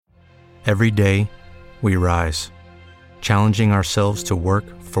Every day, we rise, challenging ourselves to work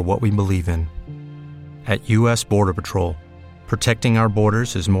for what we believe in. At U.S. Border Patrol, protecting our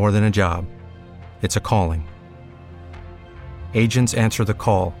borders is more than a job. It's a calling. Agents answer the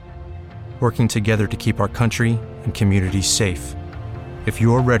call, working together to keep our country and communities safe. If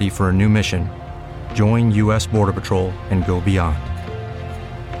you're ready for a new mission, join U.S. Border Patrol and go beyond.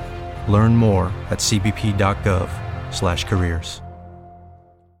 Learn more at cbp.gov/careers.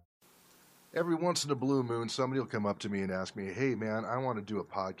 Every once in a blue moon, somebody will come up to me and ask me, hey, man, I want to do a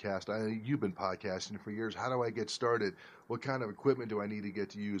podcast. You've been podcasting for years. How do I get started? What kind of equipment do I need to get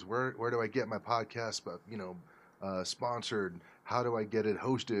to use? Where do I get my podcast, sponsored? How do I get it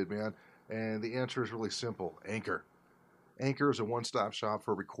hosted, man? And the answer is really simple. Anchor. Anchor is a one-stop shop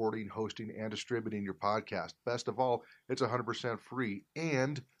for recording, hosting, and distributing your podcast. Best of all, it's 100% free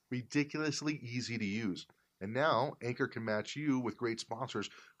and ridiculously easy to use. And now, Anchor can match you with great sponsors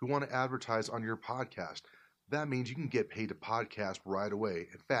who want to advertise on your podcast. That means you can get paid to podcast right away.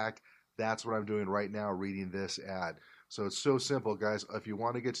 In fact, that's what I'm doing right now, reading this ad. So it's so simple, guys. If you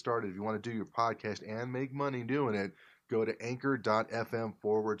want to get started, if you want to do your podcast and make money doing it, go to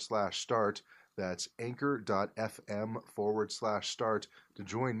anchor.fm/start. That's anchor.fm/start to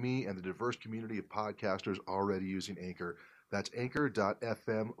join me and the diverse community of podcasters already using Anchor. That's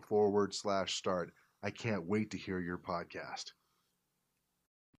anchor.fm/start. I can't wait to hear your podcast.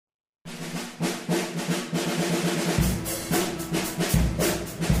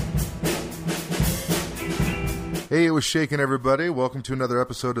 Hey, it was shaking, everybody. Welcome to another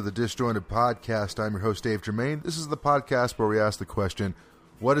episode of the Disjointed Podcast. I'm your host, Dave Germain. This is the podcast where we ask the question,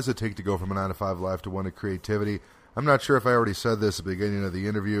 what does it take to go from a 9-to-5 life to one of creativity? I'm not sure if I already said this at the beginning of the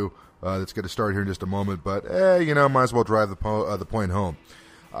interview. That's going to start here in just a moment, but, might as well drive the point home.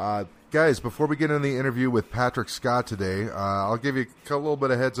 Guys, before we get into the interview with Patrick Scott today, I'll give you a little bit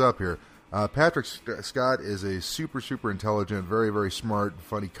of heads up here. Patrick Scott is a super, super intelligent, very, very smart,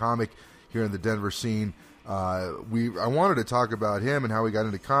 funny comic here in the Denver scene. I wanted to talk about him and how he got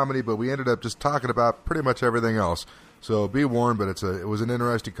into comedy, but we ended up just talking about pretty much everything else. So be warned, but it was an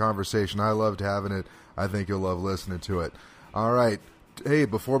interesting conversation. I loved having it. I think you'll love listening to it. All right. Hey,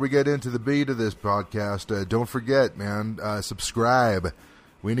 before we get into the beat of this podcast, don't forget, man, subscribe.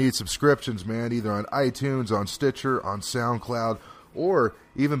 We need subscriptions, man, either on iTunes, on Stitcher, on SoundCloud, or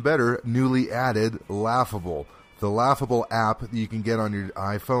even better, newly added Laughable. The Laughable app that you can get on your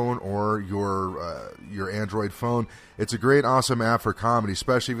iPhone or your Android phone. It's a great, awesome app for comedy,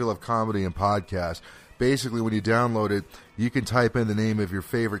 especially if you love comedy and podcasts. Basically, when you download it, you can type in the name of your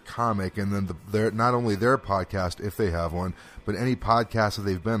favorite comic, and then not only their podcast, if they have one, but any podcast that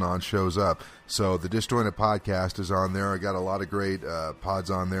they've been on shows up. So the Disjointed Podcast is on there. I got a lot of great pods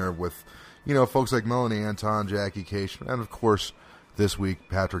on there with, folks like Melanie Anton, Jackie Case, and of course, this week,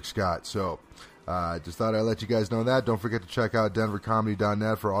 Patrick Scott. So just thought I'd let you guys know that. Don't forget to check out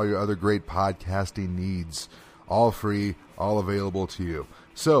denvercomedy.net for all your other great podcasting needs. All free, all available to you.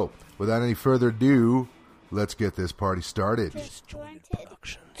 So, without any further ado, let's get this party started. Disjointed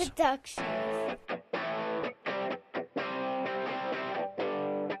Productions.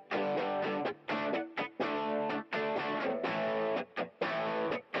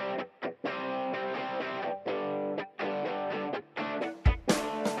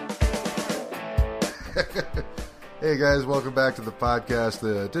 Hey guys, welcome back to the podcast,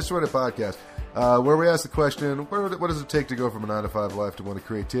 the Disjointed Podcast, where we ask the question, what does it take to go from a 9-to-5 life to one of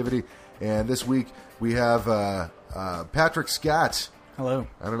creativity? And this week we have Patrick Scott. Hello.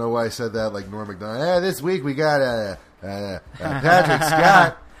 I don't know why I said that like Norm Macdonald. This week we got Patrick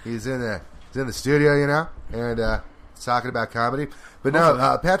Scott. He's in the studio, and talking about comedy. But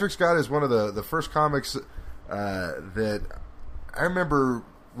no, Patrick Scott is one of the first comics that I remember.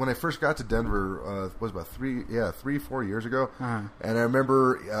 When I first got to Denver, was about 3-4 years ago, and I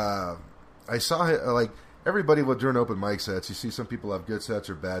remember I saw it, everybody will during open mic sets. You see some people have good sets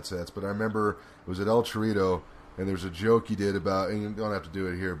or bad sets, but I remember it was at El Chorrito, and there was a joke you did about, and you don't have to do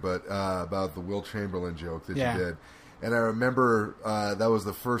it here, but about the Will Chamberlain joke that you did. And I remember that was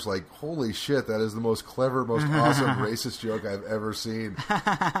the first, holy shit, that is the most clever, most awesome racist joke I've ever seen.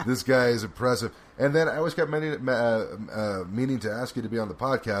 This guy is impressive. And then I always kept meaning to ask you to be on the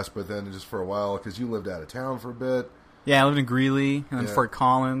podcast, but then just for a while, because you lived out of town for a bit. Yeah, I lived in Greeley and then Fort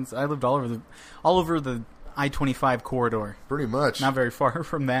Collins. I lived all over the I-25 corridor. Pretty much. Not very far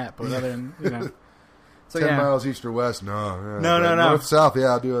from that, but other than, So, 10 miles east or west, no. No. North, south,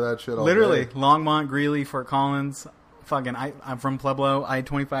 I'll do that shit all Literally, day. Longmont, Greeley, Fort Collins. I'm from Pueblo,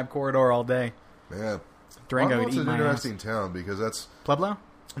 I-25 corridor all day. Yeah. Durango would Longmont's eat an my interesting ass. town because that's... Pueblo?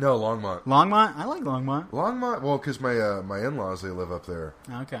 No, Longmont. Longmont? I like Longmont. Longmont, well, because my in-laws, they live up there.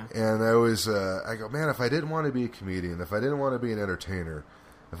 Okay. And I always, I go, man, if I didn't want to be a comedian, if I didn't want to be an entertainer,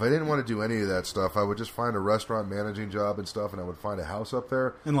 if I didn't want to do any of that stuff, I would just find a restaurant managing job and stuff, and I would find a house up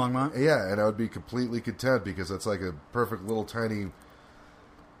there. In Longmont? Yeah, and I would be completely content because it's like a perfect little tiny,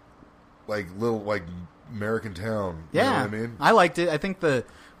 like American town. Yeah. You know what I mean? I liked it. I think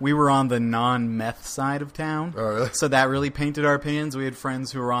we were on the non-meth side of town. Oh, really? So that really painted our opinions. We had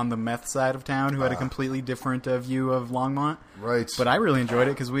friends who were on the meth side of town who had a completely different view of Longmont. Right. But I really enjoyed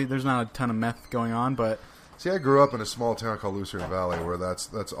it because there's not a ton of meth going on, but... See, I grew up in a small town called Lucerne Valley where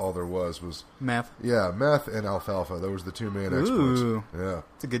that's all there was meth. Yeah, meth and alfalfa. Those were the two main exports. Ooh. Yeah.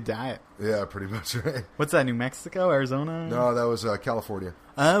 It's a good diet. Yeah, pretty much right. What's that, New Mexico, Arizona? No, that was California.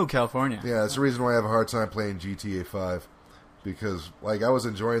 Oh, California. Yeah, that's the reason why I have a hard time playing GTA 5. Because, like, I was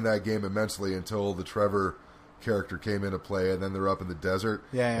enjoying that game immensely until the Trevor character came into play, and then they're up in the desert.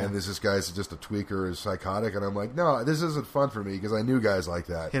 Yeah. And this guy's just a tweaker, is psychotic, and I'm like, no, this isn't fun for me, because I knew guys like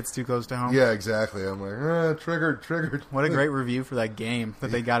that. Hits too close to home. Yeah, exactly. I'm like, triggered. What a great review for that game,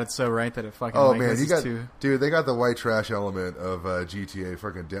 that they got it so right that it fucking... Oh, like, man, too... Dude, they got the white trash element of GTA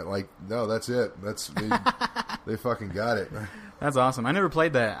fucking... like, no, that's it. They fucking got it. That's awesome. I never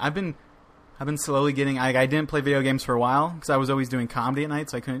played that. I've been slowly getting... I didn't play video games for a while, because I was always doing comedy at night,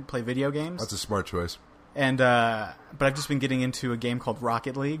 so I couldn't play video games. That's a smart choice. And but I've just been getting into a game called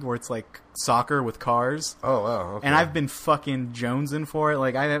Rocket League, where it's like soccer with cars. Oh, wow. Okay. And I've been fucking jonesing for it.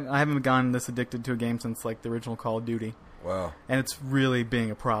 Like I haven't gotten this addicted to a game since like the original Call of Duty. Wow. And it's really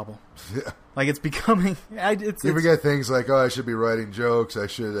being a problem. Yeah. Like it's becoming. You forget things like, oh, I should be writing jokes. I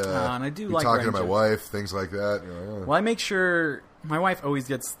should and I do be like talking to my jokes. wife. Things like that. You know, Well, I make sure my wife always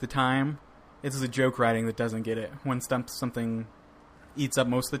gets the time. It's the joke writing that doesn't get it. When something eats up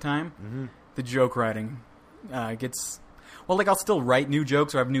most of the time, the joke writing gets... Well, like, I'll still write new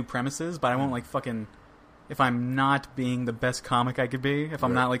jokes or have new premises, but I won't, like, fucking... If I'm not being the best comic I could be, if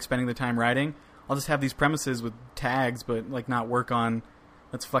I'm not, like, spending the time writing, I'll just have these premises with tags, but, like, not work on...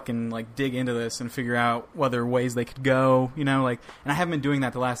 Let's fucking, like, dig into this and figure out whether ways they could go, you know? Like, and I haven't been doing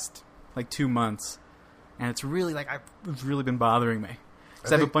that the last, like, 2 months. And it's really, like, it's really been bothering me.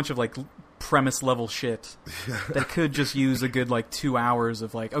 Because I have a bunch of, like... premise level shit that could just use a good like 2 hours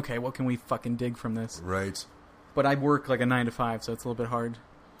of like, okay, what can we fucking dig from this? Right. But I work like a 9 to 5, so it's a little bit hard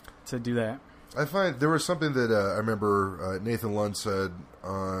to do that. I find there was something that I remember Nathan Lund said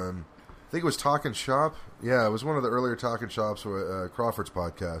on, I think it was Talkin' Shop. Yeah, it was one of the earlier Talkin' Shops, Crawford's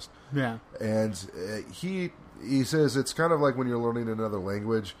podcast. Yeah. And he says it's kind of like when you're learning another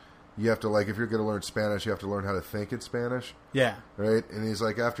language. You have to, like, if you're going to learn Spanish, you have to learn how to think in Spanish. Yeah. Right? And he's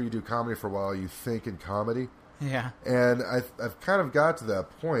like, after you do comedy for a while, you think in comedy. Yeah. And I've kind of got to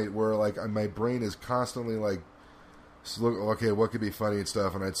that point where, like, my brain is constantly, like, look, okay, what could be funny and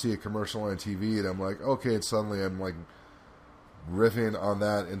stuff? And I'd see a commercial on TV, and I'm like, okay, and suddenly I'm, like, riffing on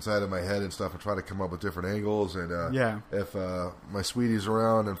that inside of my head and stuff and try to come up with different angles. And if my sweetie's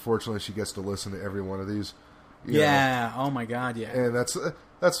around, unfortunately, she gets to listen to every one of these. You know? Oh, my God, yeah. And that's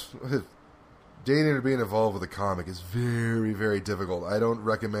dating or being involved with a comic is very, very difficult. I don't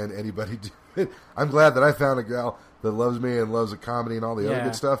recommend anybody do it. I'm glad that I found a gal that loves me and loves the comedy and all the other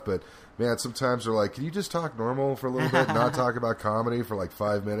good stuff, but man, sometimes they're like, can you just talk normal for a little bit, not talk about comedy for like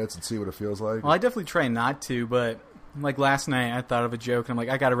 5 minutes and see what it feels like? Well, I definitely try not to, but like last night I thought of a joke and I'm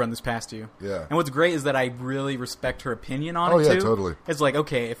like, I gotta run this past you. Yeah. And what's great is that I really respect her opinion on it too. too. Totally. It's like,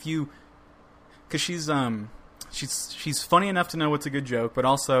 okay, if you... Because she's funny enough to know what's a good joke, but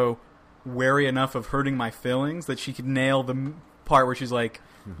also wary enough of hurting my feelings that she could nail the part where she's like,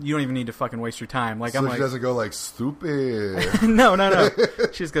 you don't even need to fucking waste your time. Like, so I'm she like, doesn't go like, stupid. No.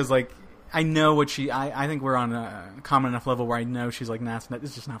 She just goes like, I know what I think we're on a common enough level where I know she's like, nah,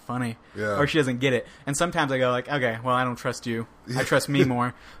 it's just not funny. Yeah. Or she doesn't get it. And sometimes I go like, okay, well, I don't trust you. I trust me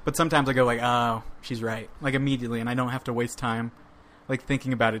more. But sometimes I go like, oh, she's right. Like immediately, and I don't have to waste time like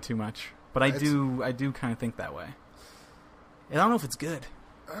thinking about it too much. But I do kind of think that way. I don't know if it's good.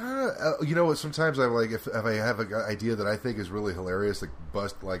 You know what? Sometimes I'm like, if I have an idea that I think is really hilarious,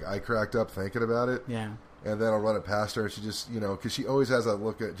 like I cracked up thinking about it. Yeah. And then I'll run it past her, and she just, because she always has that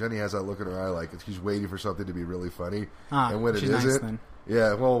look Jenny has that look in her eye, like she's waiting for something to be really funny. And when it isn't, nice, then.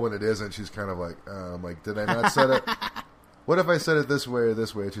 Yeah, well, when it isn't, she's kind of like, I'm like, did I not set it? What if I said it this way or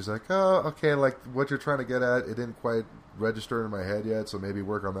this way? And she's like, oh, okay, like what you're trying to get at, it didn't quite register in my head yet, so maybe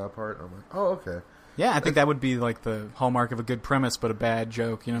work on that part. And I'm like, oh, okay. Yeah, I think that would be like the hallmark of a good premise, but a bad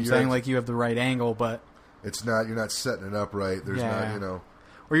joke. You know what I'm saying? Like you have the right angle, but it's not. You're not setting it up right. There's not.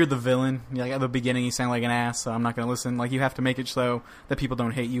 Or you're the villain. Like at the beginning, you sound like an ass, so I'm not going to listen. Like you have to make it so that people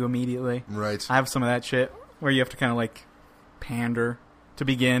don't hate you immediately. Right. I have some of that shit where you have to kind of like pander to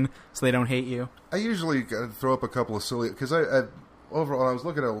begin so they don't hate you? I usually throw up a couple of silly... Because overall, I was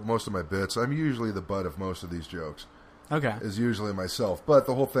looking at most of my bits. I'm usually the butt of most of these jokes. Okay. Is usually myself. But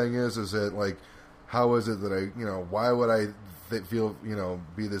the whole thing is that, like, how is it that why would I feel,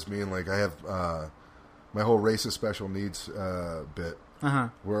 be this mean? Like, I have my whole racist special needs bit. Uh-huh.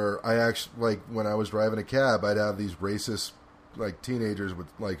 Where I actually, like, when I was driving a cab, I'd have these racist, like, teenagers with,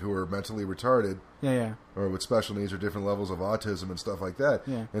 like, who are mentally retarded. Yeah. Or with special needs or different levels of autism and stuff like that.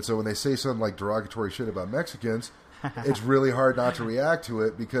 Yeah. And so when they say some, like, derogatory shit about Mexicans, it's really hard not to react to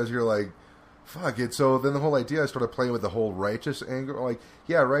it because you're like, fuck it. So then the whole idea, I started playing with the whole righteous anger. Like,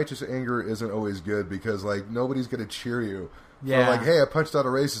 yeah, righteous anger isn't always good because, like, nobody's going to cheer you. Yeah. For, like, hey, I punched out a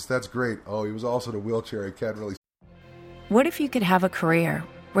racist. That's great. Oh, he was also in a wheelchair. I can't really... What if you could have a career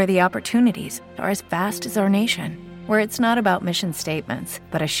where the opportunities are as vast as our nation, where it's not about mission statements,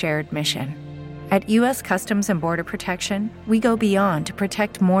 but a shared mission? At U.S. Customs and Border Protection, we go beyond to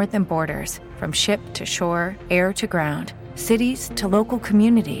protect more than borders. From ship to shore, air to ground, cities to local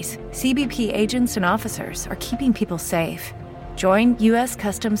communities, CBP agents and officers are keeping people safe. Join U.S.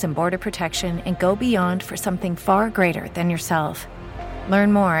 Customs and Border Protection and go beyond for something far greater than yourself.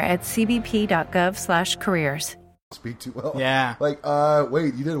 Learn more at cbp.gov/careers. Speak too well. Yeah. Like,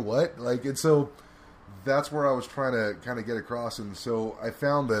 wait, you did what? Like, and so that's where I was trying to kind of get across. And so I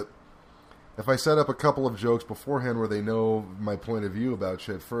found that if I set up a couple of jokes beforehand where they know my point of view about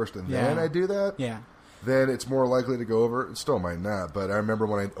shit first and then I do that, then it's more likely to go over. It still might not, but I remember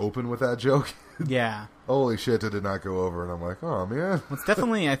when I opened with that joke. Yeah. Holy shit, it did not go over. And I'm like, oh, man. Well, it's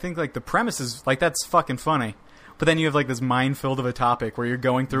definitely, I think, like, the premise is, like, that's fucking funny. But then you have, like, this minefield of a topic where you're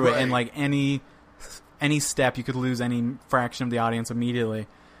going through it and, like, any step, you could lose any fraction of the audience immediately.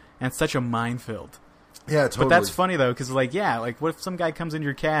 And it's such a minefield. Yeah, totally. But that's funny, though, because, like, yeah, like, what if some guy comes into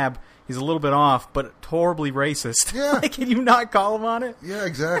your cab, he's a little bit off, but horribly racist? Yeah. Like, can you not call him on it? Yeah,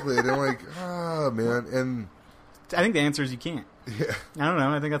 exactly. And I'm like, man. And I think the answer is you can't. Yeah. I don't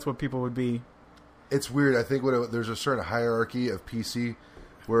know. I think that's what people would be. It's weird. I think there's a certain hierarchy of PC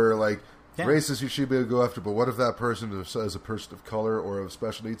where, like, racist you should be able to go after, but what if that person is a person of color or of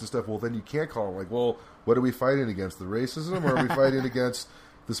special needs and stuff? Well, then you can't call them. Like, well, what are we fighting against? The racism, or are we fighting against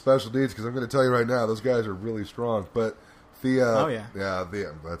the special needs? Because I'm going to tell you right now, those guys are really strong. But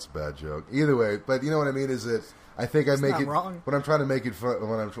that's a bad joke. Either way, but you know what I mean? Is that I think I make it wrong. When I'm trying to make it fun,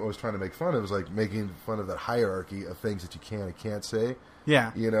 when I was trying to make fun, it was like making fun of that hierarchy of things that you can and can't say.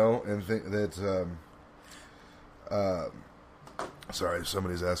 Yeah, you know, and that. Sorry,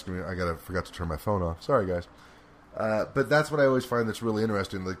 somebody's asking me. I forgot to turn my phone off. Sorry, guys. But that's what I always find that's really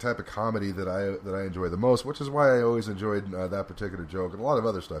interesting. The type of comedy that I enjoy the most, which is why I always enjoyed that particular joke and a lot of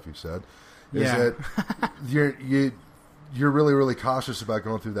other stuff you've said. Is that you're really, really cautious about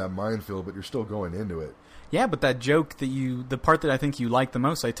going through that minefield, but you're still going into it. Yeah, but that joke the part that I think you liked the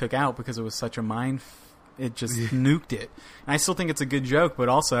most, I took out because it was such a it just nuked it. And I still think it's a good joke, but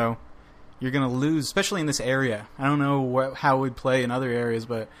also you're going to lose, especially in this area. I don't know how it would play in other areas,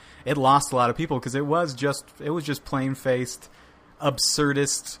 but it lost a lot of people because it was just plain-faced,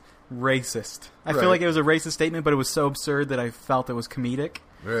 absurdist, racist. I feel like it was a racist statement, but it was so absurd that I felt it was comedic.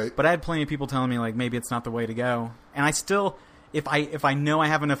 Right. But I had plenty of people telling me, like, maybe it's not the way to go. And I still, if I know I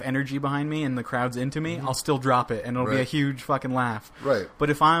have enough energy behind me and the crowd's into me, I'll still drop it, and it'll be a huge fucking laugh. Right.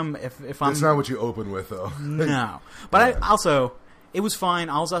 But if I'm... That's not what you open with, though. No. But it was fine.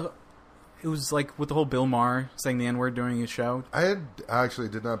 It was like with the whole Bill Maher saying the N-word during his show. I actually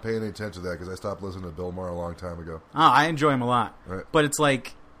did not pay any attention to that because I stopped listening to Bill Maher a long time ago. Oh, I enjoy him a lot. Right. But it's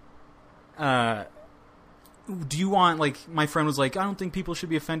like, do you want, like, my friend was like, I don't think people should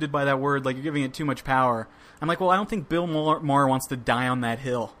be offended by that word. Like, you're giving it too much power. I'm like, well, I don't think Bill Maher wants to die on that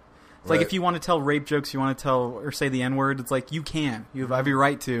hill. It's like if you want to tell rape jokes, you want to tell or say the N-word, it's like you can. You have every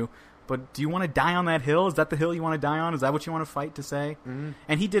right to. But do you want to die on that hill? Is that the hill you want to die on? Is that what you want to fight to say? Mm-hmm.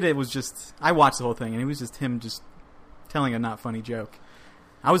 And he did it. Was just I watched the whole thing, and it was just him just telling a not funny joke.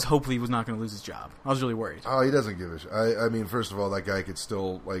 I was hopefully he was not going to lose his job. I was really worried. Oh, he doesn't give a shit. I mean, first of all, that guy could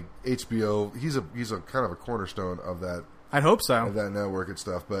still, like, HBO. He's a kind of a cornerstone of that. I'd hope so. Of that network and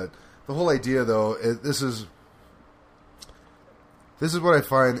stuff. But the whole idea, though, this is what I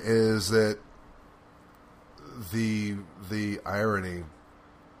find is that the irony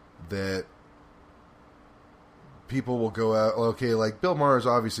that people will go out, okay, like Bill Maher has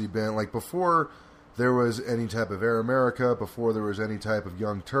obviously been, like, before there was any type of Air America, before there was any type of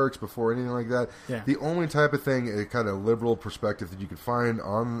Young Turks, before anything like that, the only type of thing, a kind of liberal perspective that you could find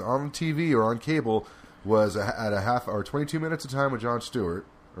on TV or on cable was at a half hour, 22 minutes of time with Jon Stewart,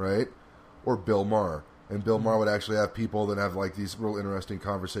 right? Or Bill Maher. And Bill Maher would actually have people that have like these real interesting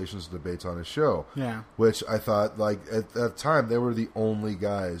conversations and debates on his show. Yeah. Which I thought, like, at that time, they were the only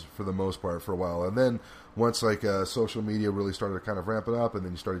guys for the most part for a while. And then once, like, social media really started to kind of ramp it up, and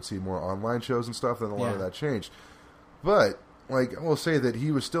then you started to see more online shows and stuff, then a lot of that changed. But, like, I will say that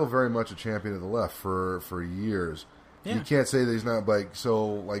he was still very much a champion of the left for years. Yeah. You can't say that he's not, like, so,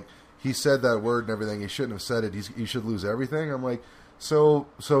 like, he said that word and everything. He shouldn't have said it. He should lose everything. I'm like... So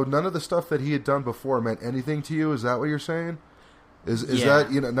none of the stuff that he had done before meant anything to you? Is that what you're saying? Is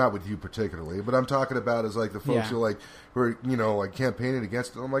that, you know, not with you particularly, but I'm talking about as like the folks who are, you know, like campaigning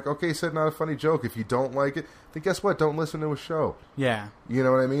against it. I'm like, okay, he said not a funny joke. If you don't like it, then guess what? Don't listen to his show. Yeah. You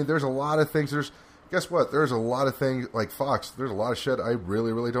know what I mean? There's a lot of things. Guess what? There's a lot of things like Fox. There's a lot of shit I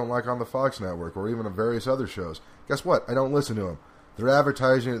really, really don't like on the Fox network or even on various other shows. Guess what? I don't listen to them. Their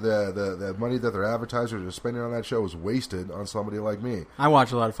advertising, the money that their advertisers are spending on that show is wasted on somebody like me. I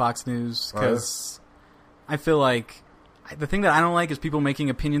watch a lot of Fox News because I feel like the thing that I don't like is people making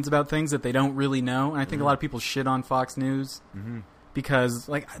opinions about things that they don't really know. And I think a lot of people shit on Fox News because,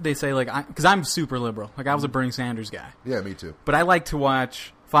 like, they say, like, because I'm super liberal. Like, I was a Bernie Sanders guy. Yeah, me too. But I like to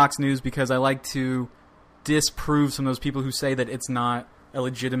watch Fox News because I like to disprove some of those people who say that it's not a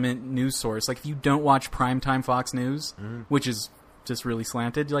legitimate news source. Like, if you don't watch primetime Fox News, which is just really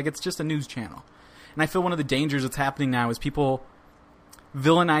slanted, like, it's just a news channel. And I feel one of the dangers that's happening now is people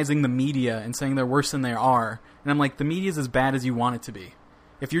villainizing the media and saying they're worse than they are. And I'm like, the media is as bad as you want it to be.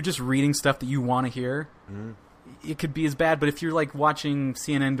 If you're just reading stuff that you want to hear, it could be as bad. But if you're like watching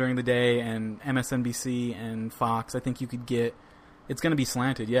CNN during the day and MSNBC and Fox, I think you could get, it's going to be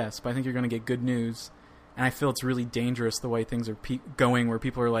slanted, yes, but I think you're going to get good news. And I feel it's really dangerous the way things are going, where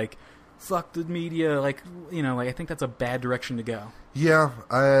people are like, fuck the media, like, you know, like, I think that's a bad direction to go. Yeah,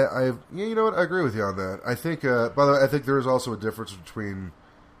 you know what, I agree with you on that. I think, by the way, I think there is also a difference between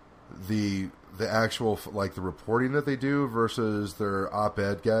the actual, like, the reporting that they do versus their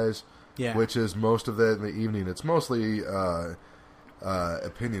op-ed guys, which is most of that in the evening. It's mostly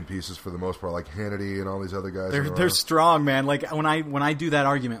opinion pieces for the most part, like Hannity and all these other guys. They're strong, man. Like, when I do that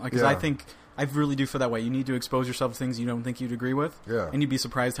argument, like, because I think I really do feel that way. You need to expose yourself to things you don't think you'd agree with. Yeah. And you'd be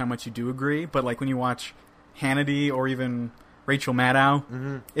surprised how much you do agree. But, like, when you watch Hannity or even Rachel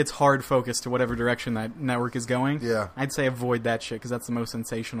Maddow, it's hard focused to whatever direction that network is going. Yeah. I'd say avoid that shit because that's the most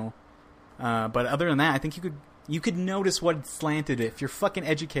sensational. But other than that, I think you could notice what it's slanted. If you're fucking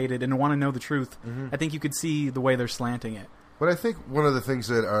educated and want to know the truth, I think you could see the way they're slanting it. But I think one of the things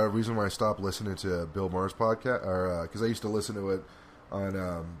that reason why I stopped listening to Bill Maher's podcast, or because I used to listen to it on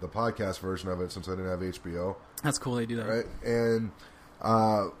the podcast version of it since I didn't have HBO. That's cool they do that. Right? And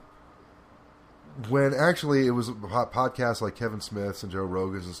when actually it was podcasts like Kevin Smith's and Joe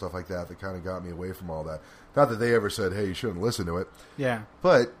Rogan's and stuff like that that kind of got me away from all that. Not that they ever said, hey, you shouldn't listen to it. Yeah.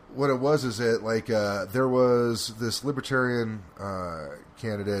 But what it was is that, like, there was this libertarian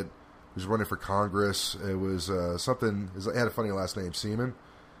candidate who was running for Congress. It was something, it had a funny last name, Seaman.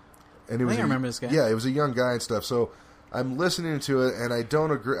 And I remember this guy. Yeah, it was a young guy and stuff. So I'm listening to it, and I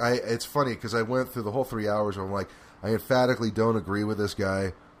don't agree. It's funny because I went through the whole 3 hours where I'm like, I emphatically don't agree with this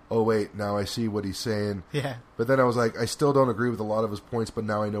guy. Oh, wait, now I see what he's saying. Yeah. But then I was like, I still don't agree with a lot of his points, but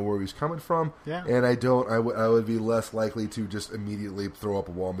now I know where he's coming from. Yeah. And I would be less likely to just immediately throw up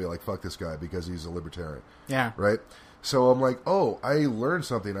a wall and be like, fuck this guy because he's a libertarian. Yeah. Right? So I'm like, oh, I learned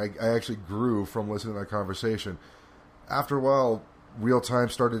something. I actually grew from listening to that conversation. After a while, real time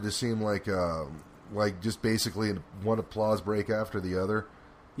started to seem like just basically one applause break after the other.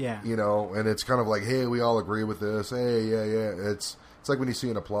 Yeah. You know, and it's kind of like, hey, we all agree with this. Hey, yeah. It's like when you see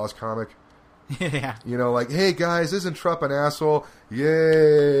an applause comic. Yeah. You know, like, hey, guys, isn't Trump an asshole?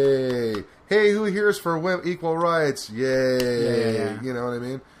 Yay. Hey, who here is for equal rights? Yay. Yeah. You know what I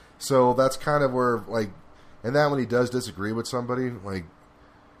mean? So that's kind of where, like, and that when he does disagree with somebody, like,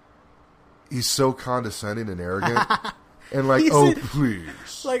 he's so condescending and arrogant. And like,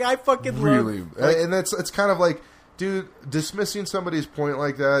 please. Like, I fucking really love... Like, and it's kind of like, dude, dismissing somebody's point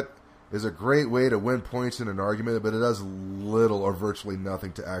like that is a great way to win points in an argument, but it does little or virtually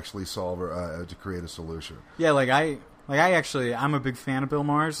nothing to actually solve or to create a solution. Yeah, I'm a big fan of Bill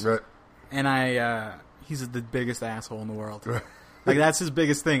Maher's, right? And he's the biggest asshole in the world. Right. Like, that's his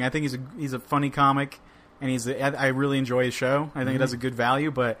biggest thing. I think he's a funny comic, and I really enjoy his show. I think it has a good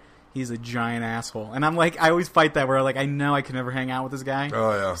value, but he's a giant asshole. And I'm like, I always fight that where, like, I know I can never hang out with this guy.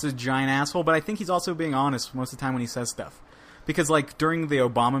 Oh yeah, he's a giant asshole, but I think he's also being honest most of the time when he says stuff. Because, like, during the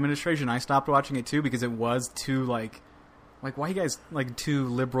Obama administration, I stopped watching it, too, because it was too, like, why you guys, like, too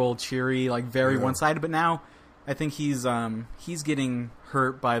liberal, cheery, like, very one-sided. But now, I think he's getting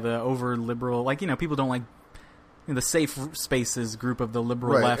hurt by the over-liberal, like, you know, people don't like, the safe spaces group of the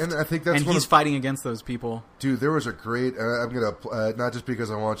liberal Right, left, and I think that's he's fighting against those people. Dude, there was a great. I'm gonna not just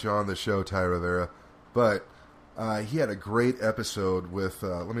because I want you on the show, Ty Rivera, but he had a great episode with.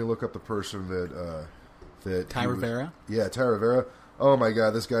 Let me look up the person that Ty Rivera. Yeah, Ty Rivera. Oh my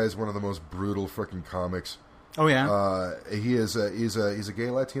God, this guy is one of the most brutal freaking comics. Oh yeah, he's a gay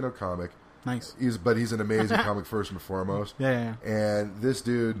Latino comic. Nice. But he's an amazing comic first and foremost. Yeah. And this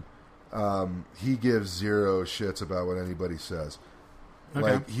dude, he gives zero shits about what anybody says.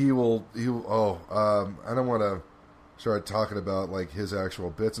 Okay. Like he will. I don't want to start talking about like his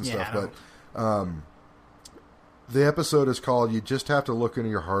actual bits and stuff, but the episode is called "You Just Have to Look Into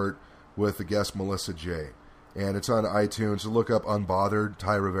Your Heart" with the guest Melissa J. And it's on iTunes. So look up Unbothered,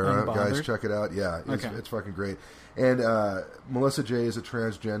 Ty Rivera. Unbothered? Guys, check it out. Yeah, it's fucking great. And Melissa J is a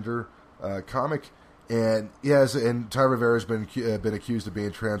transgender comic. And and Ty Rivera's been accused of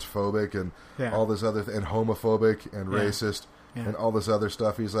being transphobic and all this other and homophobic and racist and all this other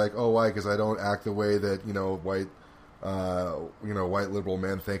stuff. He's like, oh, why? Because I don't act the way that white liberal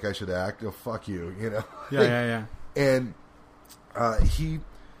men think I should act. Oh, fuck you, Yeah. And he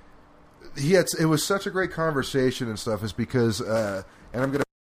had, it was such a great conversation and stuff, is because and I'm gonna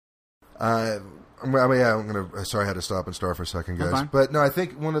sorry I had to stop and start for a second, guys. But no, I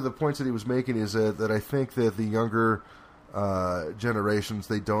think one of the points that he was making is that I think that the younger generations,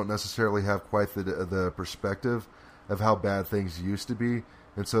 they don't necessarily have quite the perspective of how bad things used to be,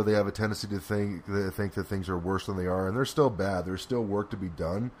 and so they have a tendency to think that things are worse than they are, and they're still bad. There's still work to be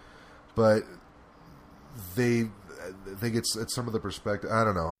done, but they think it's some of the perspective. I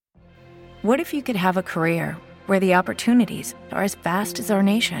don't know. What if you could have a career where the opportunities are as vast as our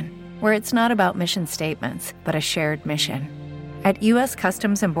nation, where it's not about mission statements, but a shared mission? At U.S.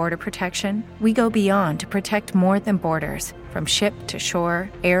 Customs and Border Protection, we go beyond to protect more than borders. From ship to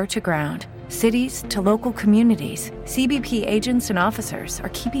shore, air to ground, cities to local communities, CBP agents and officers are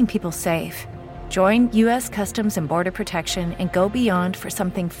keeping people safe. Join U.S. Customs and Border Protection and go beyond for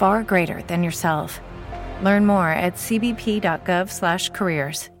something far greater than yourself. Learn more at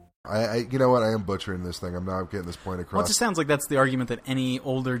cbp.gov/careers. You know what? I am butchering this thing. I'm not getting this point across. Well, it just sounds like that's the argument that any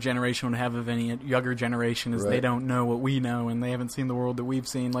older generation would have of any younger generation, is they don't know what we know and they haven't seen the world that we've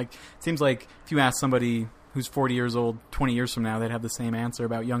seen. Like, it seems like if you ask somebody who's 40 years old 20 years from now, they'd have the same answer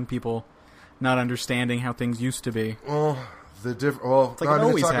about young people not understanding how things used to be. Well, it's like no, it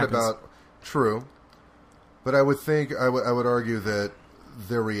always talking happens. about true, but I would think I would argue that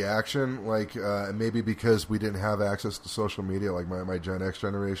their reaction, like maybe because we didn't have access to social media like my Gen X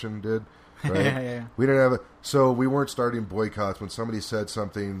generation did, right? Yeah. We didn't have it, so we weren't starting boycotts when somebody said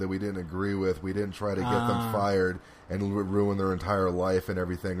something that we didn't agree with. We didn't try to get them fired and ruin their entire life and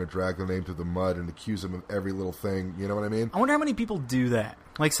everything, or drag their name through the mud and accuse them of every little thing. You know what I mean? I wonder how many people do that.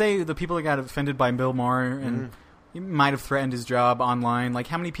 Like, say the people that got offended by Bill Maher and he might have threatened his job online. Like,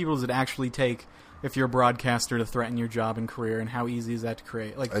 how many people does it actually take, if you're a broadcaster, to threaten your job and career, and how easy is that to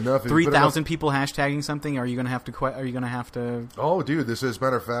create? Like, 3,000 people hashtagging something. Are you going to have to? Are you going to have to? Oh, dude, this is, as a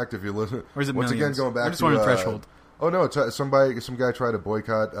matter of fact, if you listen, or is it once millions? Again, going back I just to wanted threshold. Oh no, some guy tried to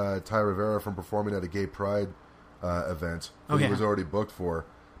boycott Ty Rivera from performing at a gay pride event that he was already booked for,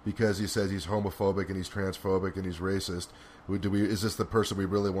 because he says he's homophobic and he's transphobic and he's racist. Is this the person we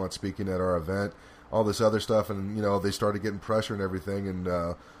really want speaking at our event? All this other stuff, and they started getting pressure and everything,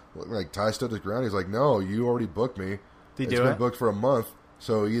 and like Ty stood his ground. He's like, "No, you already booked me. It's been booked for a month,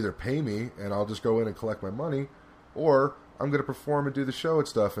 so either pay me and I'll just go in and collect my money, or I'm going to perform and do the show and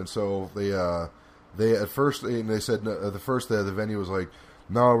stuff." And so they at first, and they said the venue was like,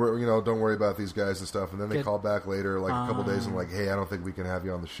 "No, don't worry about these guys and stuff." And then they called back later, like a couple days, and like, "Hey, I don't think we can have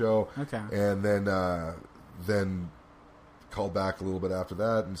you on the show." Okay. And then called back a little bit after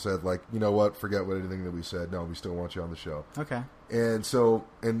that and said, like, "You know what? Forget anything that we said. No, we still want you on the show." Okay. And so,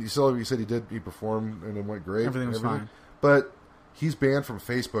 he said he performed and it went great. Everything was fine. But he's banned from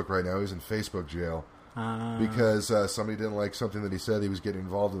Facebook right now. He's in Facebook jail because somebody didn't like something that he said. He was getting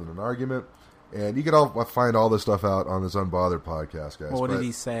involved in an argument. And you can find all this stuff out on this Unbothered podcast, guys. Well, what did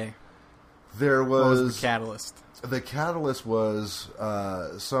he say? What was the catalyst? The catalyst was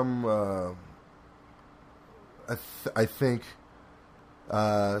some... I think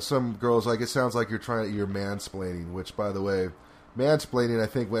some girls, like, it sounds like you're mansplaining, which, by the way, mansplaining, I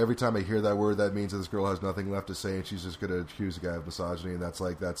think every time I hear that word, that means that this girl has nothing left to say and she's just going to accuse the guy of misogyny, and that's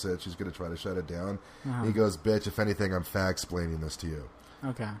it. She's going to try to shut it down. Uh-huh. He goes, "Bitch, if anything, I'm fagsplaining this to you."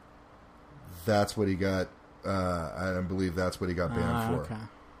 Okay. That's what he got, I believe that's what he got banned for. Okay.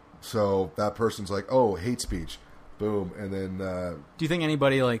 So that person's like, "Oh, hate speech." Boom. And then... do you think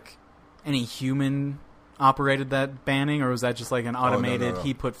anybody, like, any human operated that banning, or was that just like an automated? No.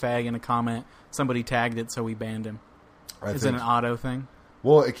 He put fag in a comment, somebody tagged it, so we banned him. Is it an auto thing?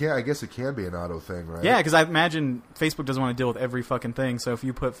 Well, it can. I guess it can be an auto thing, right? Yeah, because I imagine Facebook doesn't want to deal with every fucking thing. So if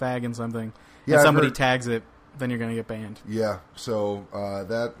you put fag in something Yeah, and somebody tags it, then you're going to get banned. Yeah. So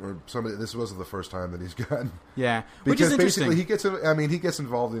that or somebody. This wasn't the first time that he's gotten. Yeah, which is Because interesting. basically he gets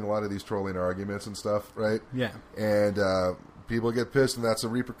involved in a lot of these trolling arguments and stuff, right? Yeah. And people get pissed, and that's a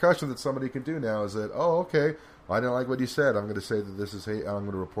repercussion that somebody can do now. Is that okay? I didn't like what you said. I'm going to say that this is hate. I'm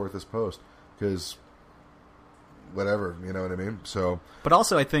going to report this post because whatever, you know what I mean? So, But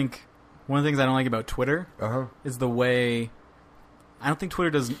also, I think one of the things I don't like about Twitter is the way I don't think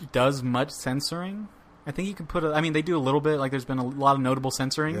Twitter does much censoring. I think you can put I mean, they do a little bit. Like, there's been a lot of notable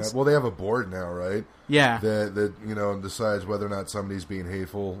censorings. yeah. Well, they have a board now, right? Yeah. That decides whether or not somebody's being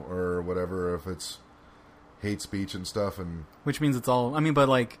hateful or whatever, if it's hate speech and stuff, and Which means it's all... I mean, but,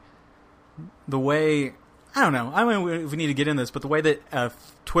 like, the way... I don't know. I don't know if we need to get in this, but the way that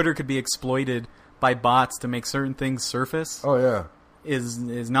Twitter could be exploited by bots to make certain things surface oh yeah, is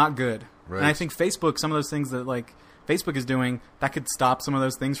not good. Right. And I think Facebook, some of those things that, like, Facebook is doing, that could stop some of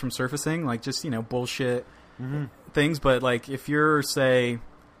those things from surfacing, like just, bullshit things. But, like, if you're, say,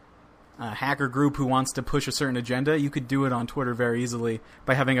 a hacker group who wants to push a certain agenda, you could do it on Twitter very easily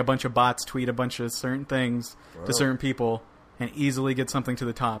by having a bunch of bots tweet a bunch of certain things to certain people and easily get something to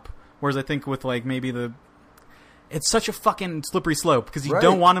the top. Whereas I think with, like, maybe it's such a fucking slippery slope because you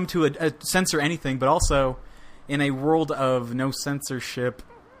don't want them to censor anything, but also in a world of no censorship,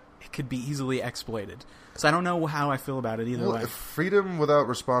 it could be easily exploited. So I don't know how I feel about it either way. Freedom without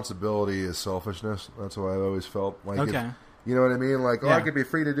responsibility is selfishness. That's what I've always felt. Like, Okay. You know what I mean? Like, Yeah. I could be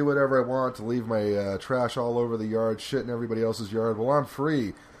free to do whatever I want, to leave my trash all over the yard, shit in everybody else's yard. Well, I'm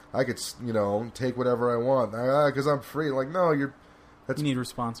free. I could, take whatever I want because I'm free. Like, no, you need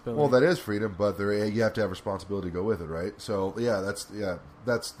responsibility. Well, that is freedom, but you have to have responsibility to go with it, right? So,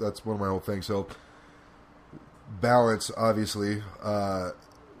 that's one of my whole things. So, balance, obviously.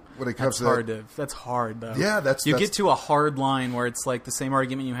 When it comes that's hard, though. Yeah, you get to a hard line where it's like the same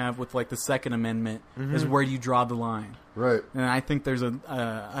argument you have with, like, the Second Amendment is where do you draw the line? Right. And I think there's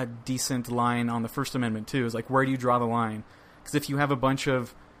a decent line on the First Amendment too. Is like, where do you draw the line? Because if you have a bunch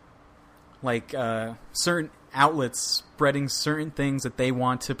of, like, certain outlets spreading certain things that they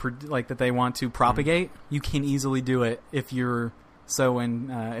want to propagate, you can easily do it if you're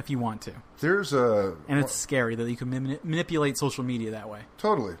if you want to. And it's scary that you can manipulate social media that way.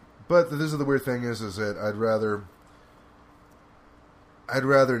 Totally. But this is the weird thing is that I'd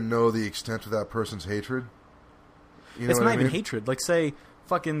rather know the extent of that person's hatred. It's not even hatred. Like, say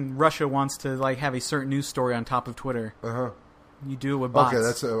fucking Russia wants to, like, have a certain news story on top of Twitter. You do it with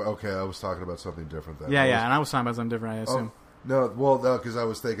bots. Okay, okay. I was talking about something different then. Yeah, and I was talking about something different, I assume. No, because I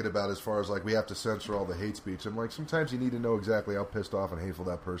was thinking about as far as, like, we have to censor all the hate speech. I'm like, sometimes you need to know exactly how pissed off and hateful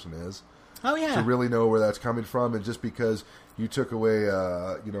that person is. Oh, yeah. To really know where that's coming from. And just because you took away,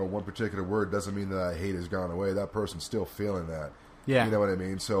 one particular word doesn't mean that hate has gone away. That person's still feeling that. Yeah. You know what I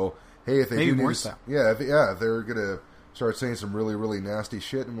mean? So, hey, if they maybe do more need so. if they're going to start saying some really, really nasty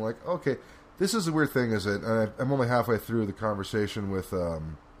shit, and I'm like, okay, this is the weird thing, is it? I'm only halfway through the conversation with,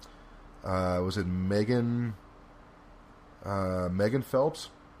 was it Megan Phelps?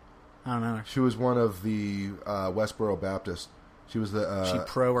 I don't know. She was one of the Westboro Baptist. She was the... she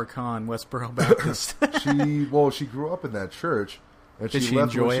pro or con Westboro Baptist? She grew up in that church. And Did she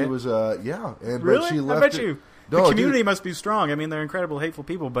left enjoy when it? She was, yeah. And, really? But she left I bet it. you. No, the community must be strong. I mean, they're incredible, hateful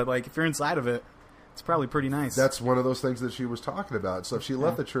people, but, like, if you're inside of it, it's probably pretty nice. That's one of those things that she was talking about. So she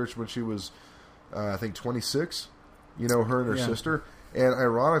left the church when she was, I think, 26. Her and her sister. And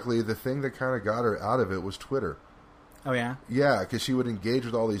ironically, the thing that kind of got her out of it was Twitter. Oh, yeah? Yeah, because she would engage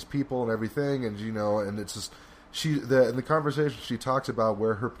with all these people and everything, and, and it's just... in the conversation, she talks about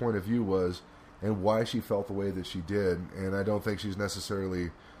where her point of view was and why she felt the way that she did. And I don't think she's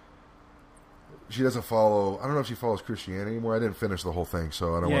necessarily... She doesn't follow... I don't know if she follows Christianity anymore. I didn't finish the whole thing,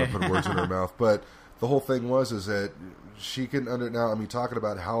 so I don't want to put words in her mouth. But the whole thing is that she can... talking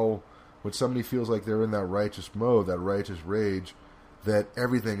about how when somebody feels like they're in that righteous mode, that righteous rage, that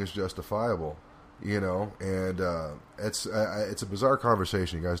everything is justifiable. And it's a bizarre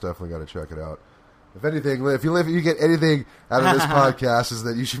conversation. You guys definitely got to check it out. If anything, if you get anything out of this podcast, is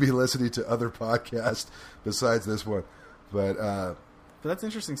that you should be listening to other podcasts besides this one. But that's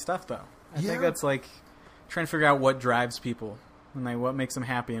interesting stuff, though. I think that's like trying to figure out what drives people and what makes them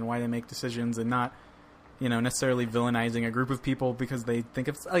happy and why they make decisions, and not, necessarily villainizing a group of people because they think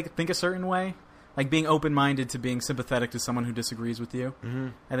a certain way. Like being open-minded to being sympathetic to someone who disagrees with you,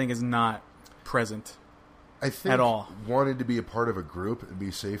 I think is not present. I think at all. wanting to be a part of a group and be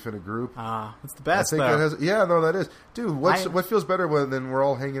safe in a group. It's the best, I think though. that is. Dude, what feels better than we're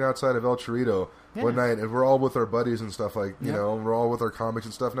all hanging outside of El Chorrito one night and we're all with our buddies and stuff you know, we're all with our comics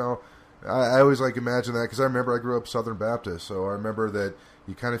and stuff now. I always imagine that because I remember I grew up Southern Baptist, so I remember that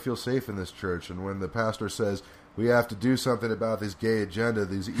you kind of feel safe in this church. And when the pastor says, we have to do something about this gay agenda,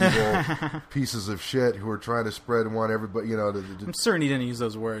 these evil pieces of shit who are trying to spread and want everybody, you know. I'm certain he didn't use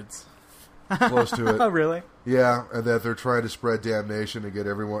those words. Close to it. Oh, really? Yeah, and that they're trying to spread damnation and get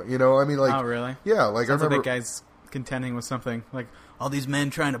everyone, you know, I mean, like... Oh, really? Yeah, like Sounds I remember... like that guy's contending with something. Like, all these men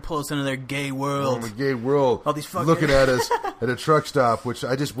trying to pull us into their gay world. The gay world. All these fucking... Looking at us at a truck stop, which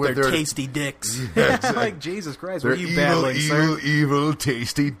I just went They're there... tasty dicks. Yeah, exactly. Like, Jesus Christ, They're what are you battling, sir? evil,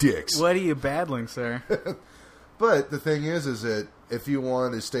 tasty dicks. What are you battling, sir? But the thing is that if you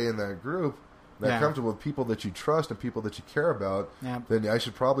want to stay in that group, that comes with people that you trust and people that you care about, then I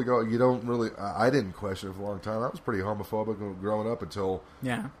should probably go. You don't really... I didn't question it for a long time. I was pretty homophobic growing up until...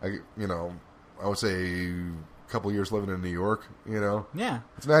 I would say a couple years living in New York, you know? Yeah.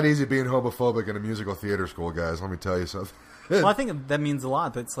 It's not easy being homophobic in a musical theater school, guys. Let me tell you something. Well, I think that means a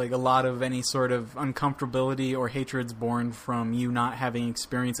lot. That's like a lot of any sort of uncomfortability or hatred's born from you not having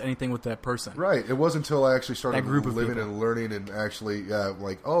experienced anything with that person. Right. It wasn't until I actually started living people. and learning and actually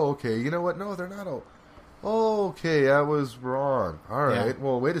like, oh, okay, you know what? No, they're not all... Oh, okay, I was wrong. All right. Yeah.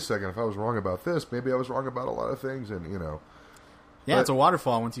 Well, wait a second. If I was wrong about this, maybe I was wrong about a lot of things, and, you know... Yeah, it's a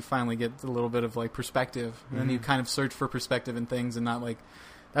waterfall once you finally get a little bit of, like, perspective. And then you kind of search for perspective in things and not, like...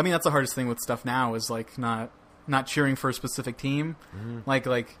 I mean, that's the hardest thing with stuff now is, like, not cheering for a specific team. Like,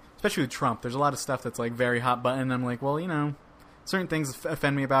 especially with Trump, there's a lot of stuff that's, like, very hot button. And I'm like, well, you know, certain things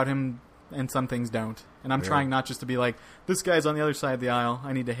offend me about him and some things don't. And I'm trying not just to be like, this guy's on the other side of the aisle.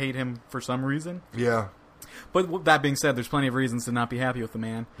 I need to hate him for some reason. Yeah. But that being said, there's plenty of reasons to not be happy with the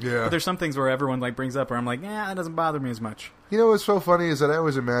man. Yeah. But there's some things where everyone like brings up where I'm like, that doesn't bother me as much. You know what's so funny is that I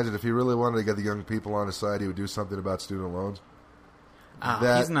always imagined if he really wanted to get the young people on his side, he would do something about student loans.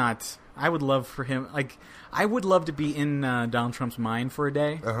 He's not. I would love for him, like, I would love to be in Donald Trump's mind for a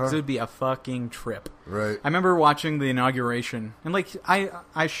day. Because it would be a fucking trip. Right. I remember watching the inauguration. And, like, I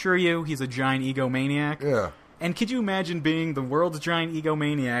assure you, he's a giant egomaniac. Yeah. And could you imagine being the world's giant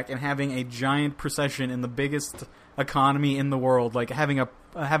egomaniac and having a giant procession in the biggest economy in the world, like having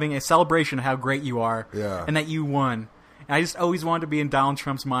a celebration of how great you are, and that you won? And I just always wanted to be in Donald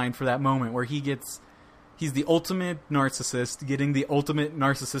Trump's mind for that moment where he's the ultimate narcissist getting the ultimate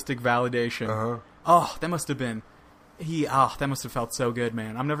narcissistic validation. Oh, that must have been... that must have felt so good,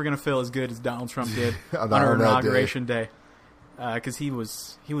 man. I'm never going to feel as good as Donald Trump did on our inauguration day. Because he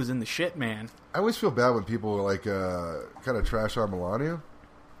was in the shit, man. I always feel bad when people like kind of trash on Melania,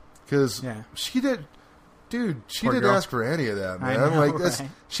 because she didn't ask for any of that, man. I know, like right?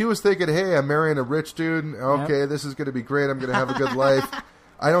 She was thinking, hey, I'm marrying a rich dude. Okay, this is going to be great. I'm going to have a good life.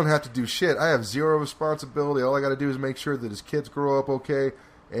 I don't have to do shit. I have zero responsibility. All I got to do is make sure that his kids grow up okay.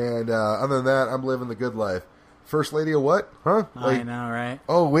 And other than that, I'm living the good life. First lady of what? Huh? Like, I know, right?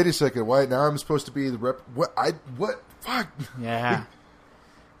 Oh, wait a second. Why now I'm supposed to be the rep? What? What? Fuck. Yeah.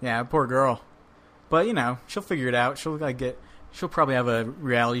 Yeah, poor girl. But, you know, she'll figure it out. She'll probably have a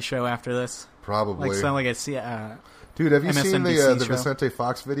reality show after this. Probably. Like something like dude, have you MSNBC seen the show Vicente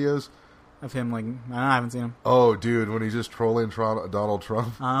Fox videos? Of him, like, I haven't seen him. Oh, dude, when he's just trolling Donald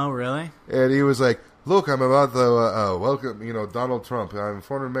Trump. Oh, really? And he was like, look, I'm about to welcome, Donald Trump. I'm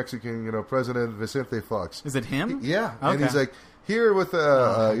former Mexican, President Vicente Fox. Is it him? Yeah. Okay. And he's like, here with,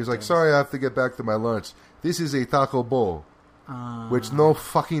 he's like, sorry, I have to get back to my lunch. This is a taco bowl, which no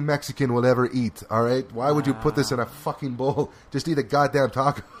fucking Mexican will ever eat, all right? Why would you put this in a fucking bowl? Just eat a goddamn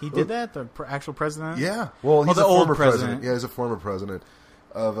taco. He did that? The actual president? Yeah. Well, he's the a old former president. Yeah, he's a former president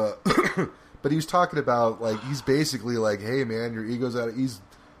of... but he was talking about, like, he's basically like, hey, man, your ego's out.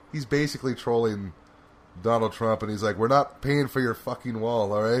 He's basically trolling Donald Trump, and he's like, we're not paying for your fucking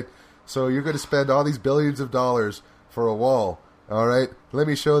wall, all right? So you're going to spend all these billions of dollars for a wall, all right? Let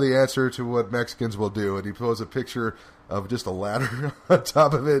me show the answer to what Mexicans will do. And he pulls a picture of just a ladder on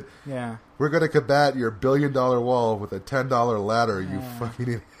top of it. Yeah. We're going to combat your $1 billion wall with a $10 ladder, you fucking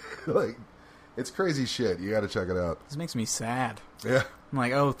idiot. Like, it's crazy shit. You got to check it out. This makes me sad. Yeah. I'm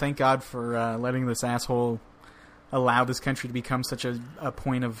like, oh, thank God for letting this asshole allow this country to become such a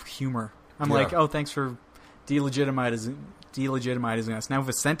point of humor. I'm like, oh, thanks for delegitimizing us. Now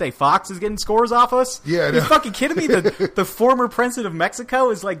Vicente Fox is getting scores off us? Yeah, Are you fucking kidding me? The former president of Mexico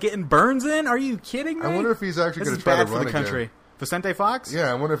is like getting burns in? Are you kidding me? I wonder if he's actually going to try to run again. This is bad for the country. Vicente Fox?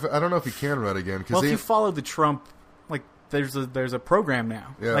 Yeah, I don't know if he can run again. Well, if you follow the Trump there's a program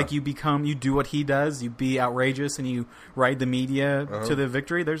now. Yeah. Like you do what he does, you be outrageous, and you ride the media to the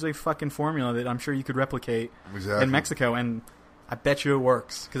victory. There's a fucking formula that I'm sure you could replicate in Mexico, and I bet you it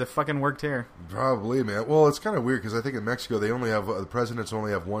works because it fucking worked here. Probably, man. Well, it's kind of weird because I think in Mexico they only have the presidents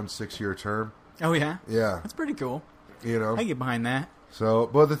only have 1 6-year term. Oh yeah, yeah, that's pretty cool. You know, I get behind that. So,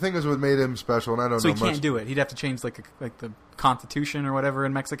 but the thing is, what made him special, and I don't know much. So he can't do it. He'd have to change like the constitution or whatever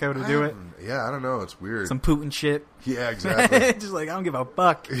in Mexico to do it. Yeah, I don't know. It's weird. Some Putin shit. Yeah, exactly. Just like I don't give a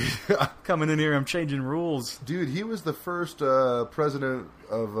fuck. Coming in here, I'm changing rules. Dude, he was the first president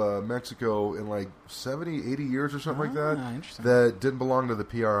of Mexico in like 70, 80 years or something like that. Interesting. That didn't belong to the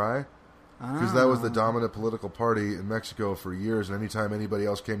PRI. Because that was the dominant political party in Mexico for years, and anytime anybody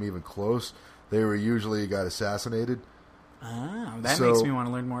else came even close, they were usually got assassinated. Oh, that makes me want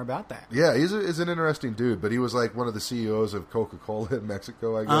to learn more about that. Yeah, he's an interesting dude, but he was like one of the CEOs of Coca-Cola in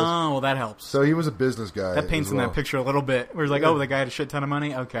Mexico, I guess. Oh, well, that helps. So he was a business guy. That paints in that picture a little bit. Where it's like, oh, the guy had a shit ton of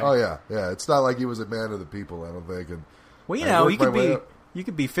money? Okay. Oh, yeah. It's not like he was a man of the people, I don't think. And well, you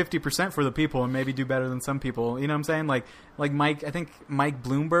could be 50% for the people and maybe do better than some people. You know what I'm saying? Like Mike, I think Mike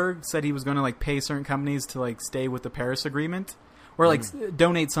Bloomberg said he was going to like pay certain companies to like stay with the Paris Agreement or like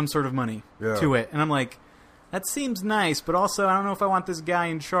donate some sort of money to it. And I'm like, that seems nice, but also I don't know if I want this guy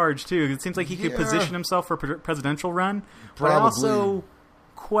in charge too. It seems like he could position himself for a presidential run, but I also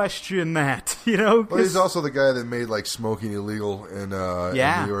question that, you know? Well, he's also the guy that made like smoking illegal in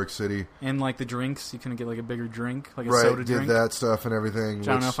New York City, and like the drinks, you couldn't get like a bigger drink, like a soda drink. Did that stuff and everything. Which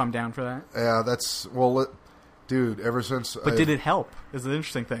I don't know if I'm down for that. Yeah, dude. Ever since, but did it help? Is the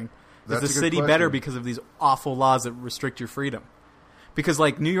interesting thing. Is the city better because of these awful laws that restrict your freedom? Because,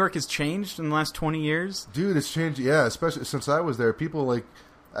 like, New York has changed in the last 20 years. Dude, it's changed. Yeah, especially since I was there. People, like,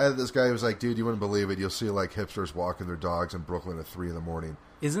 I had this guy who was like, dude, you wouldn't believe it. You'll see, like, hipsters walking their dogs in Brooklyn at 3 in the morning.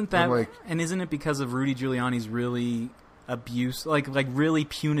 Isn't that, and isn't it because of Rudy Giuliani's really really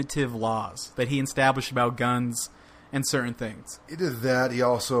punitive laws that he established about guns and certain things? He did that. He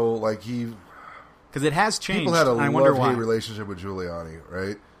also, because it has changed. People had a love-hate relationship with Giuliani,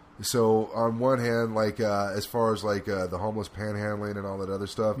 right? So on one hand, as far as the homeless panhandling and all that other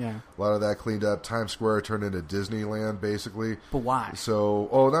stuff, a lot of that cleaned up. Times Square turned into Disneyland, basically. But why?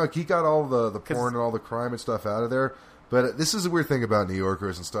 So, he got all the porn and all the crime and stuff out of there. But this is a weird thing about New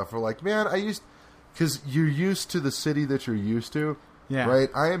Yorkers and stuff. We're like, man, because you're used to the city that you're used to, right?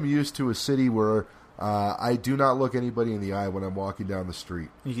 I am used to a city where I do not look anybody in the eye when I'm walking down the street.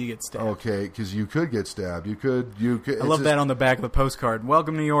 You could get stabbed. Okay, because you could get stabbed. You could. I love that on the back of the postcard.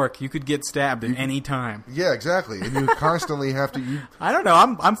 Welcome, New York. You could get stabbed at any time. Yeah, exactly. And you constantly have to. I don't know.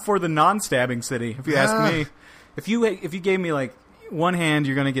 I'm for the non-stabbing city. If you ask me, if you gave me like one hand,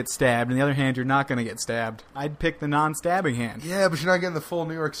 you're going to get stabbed, and the other hand, you're not going to get stabbed. I'd pick the non-stabbing hand. Yeah, but you're not getting the full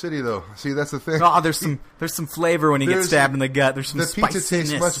New York City, though. See, that's the thing. Oh, there's some flavor when you get stabbed in the gut. There's some spiciness. The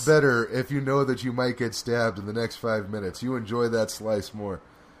pizza tastes much better if you know that you might get stabbed in the next 5 minutes. You enjoy that slice more.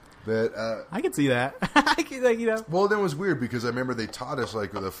 But I can see that. Well, that was weird because I remember they taught us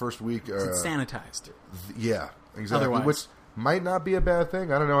the first week. It's sanitized. Yeah, exactly. Otherwise. Which might not be a bad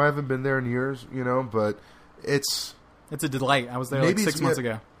thing. I don't know. I haven't been there in years, but it's a delight. I was there 6 months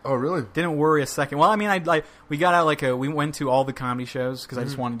ago. Oh, really? Didn't worry a second. Well, I mean, we got out we went to all the comedy shows because I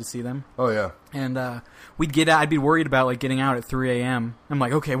just wanted to see them. Oh yeah. And we'd get out. I'd be worried about getting out at 3 a.m. I'm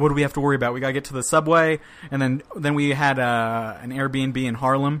like, okay, what do we have to worry about? We got to get to the subway, and then we had an Airbnb in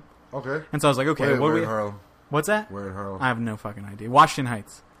Harlem. Okay. And so I was like, okay, where in Harlem? What's that? Where in Harlem? I have no fucking idea. Washington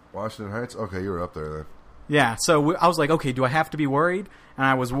Heights. Washington Heights? Okay, you were up there then. Yeah, so I was like, okay, do I have to be worried? And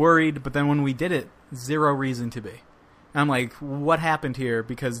I was worried, but then when we did it, zero reason to be. And I'm like, what happened here?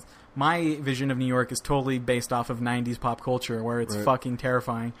 Because my vision of New York is totally based off of 90s pop culture where it's fucking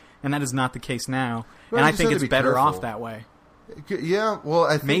terrifying. And that is not the case now. Well, and I think it's better off that way. Yeah, well,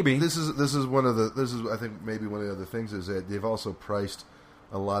 I think maybe this is I think maybe one of the other things is that they've also priced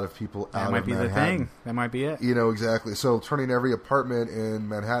a lot of people out of Manhattan. That might be the thing. That might be it. Exactly. So turning every apartment in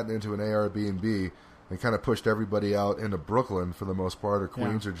Manhattan into an Airbnb and kind of pushed everybody out into Brooklyn for the most part, or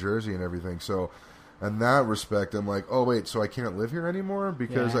Queens or Jersey and everything. So in that respect, I'm like, oh wait, so I can't live here anymore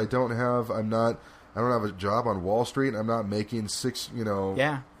because I don't have a job on Wall Street. I'm not making six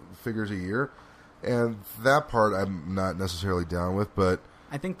figures a year, and that part I'm not necessarily down with. But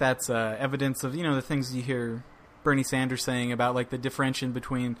I think that's evidence of the things you hear Bernie Sanders saying about the differentiation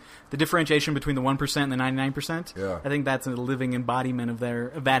between the 1% and the 99%. Yeah. I think that's a living embodiment of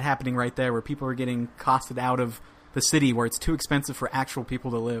that happening right there, where people are getting costed out of the city where it's too expensive for actual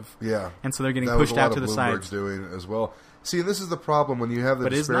people to live. Yeah. And so they're getting pushed out to the side. That was a lot of Bloomberg's doing as well. See, this is the problem when you have the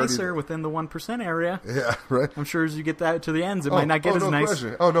But it is disparity. nicer within the 1% area. Yeah, right. I'm sure as you get that to the ends, it might not get as no nice.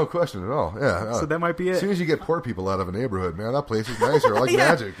 Question. Oh, no question at all. Yeah. So that might be it. As soon as you get poor people out of a neighborhood, man, that place is nicer. Like Yeah.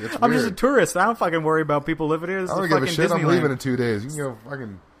 magic. It's I'm weird. just a tourist. I don't fucking worry about people living here. This I don't is give a fucking shit. Disneyland. I'm leaving in 2 days. You can go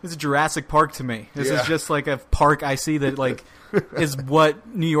fucking... This is Jurassic Park to me. This Yeah. is just like a park I see that like is what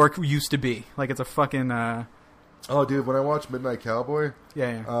New York used to be. Like it's a fucking Oh, dude, when I watched Midnight Cowboy,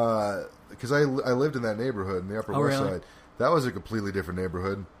 yeah. because I lived in that neighborhood in the Upper Oh, West really? Side. That was a completely different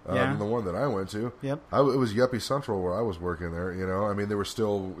neighborhood than the one that I went to. Yep. It was Yuppie Central where I was working there, you know. I mean, there was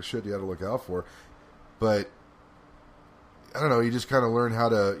still shit you had to look out for. But, I don't know, you just kind of learn how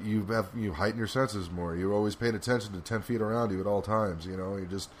to, you heighten your senses more. You're always paying attention to 10 feet around you at all times, you know. You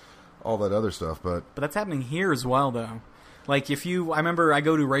just, all that other stuff. But But that's happening here as well, though. Like I remember I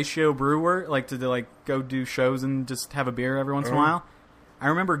go to Ratio Brewer, like to like go do shows and just have a beer every once in a while. I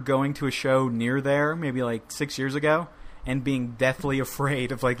remember going to a show near there, maybe like 6 years ago, and being deathly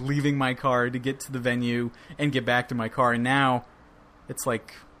afraid of like leaving my car to get to the venue and get back to my car. And now it's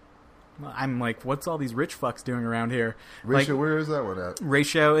like I'm like, what's all these rich fucks doing around here? Ratio, like, where is that one at?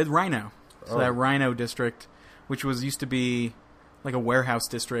 Ratio is Rhino. So Oh. that Rhino district, which used to be like a warehouse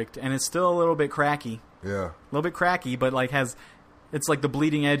district, and it's still a little bit cracky. Yeah. A little bit cracky, but like it's like the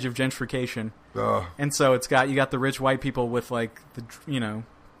bleeding edge of gentrification. Ugh. And so you got the rich white people with like the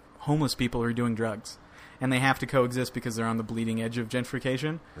homeless people who are doing drugs, and they have to coexist because they're on the bleeding edge of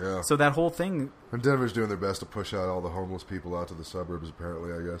gentrification. Yeah. So that whole thing, And Denver's doing their best to push out all the homeless people out to the suburbs,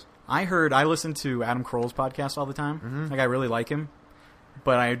 apparently, I guess. I listen to Adam Caroll's podcast all the time. Mm-hmm. Like I really like him,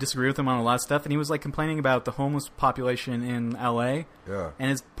 but I disagree with him on a lot of stuff. And he was like complaining about the homeless population in L.A. Yeah. And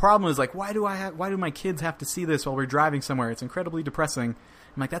his problem is like, why do my kids have to see this while we're driving somewhere? It's incredibly depressing.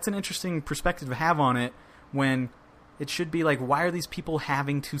 I'm like, that's an interesting perspective to have on it when it should be like, why are these people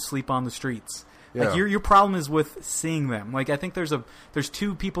having to sleep on the streets? Yeah. Like your problem is with seeing them. Like I think there's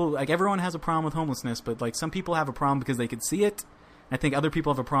two people, like everyone has a problem with homelessness, but like some people have a problem because they could see it. I think other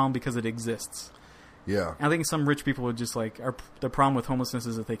people have a problem because it exists. Yeah. I think some rich people would just like the problem with homelessness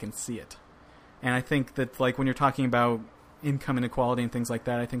is that they can see it. And I think that like when you're talking about income inequality and things like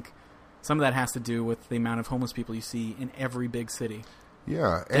that, I think some of that has to do with the amount of homeless people you see in every big city.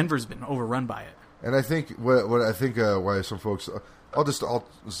 Yeah. Denver's been overrun by it. And I think what I think why some folks, I'll just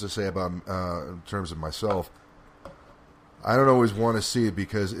say about in terms of myself, I don't always want to see it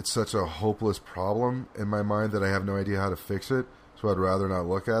because it's such a hopeless problem in my mind that I have no idea how to fix it. So I'd rather not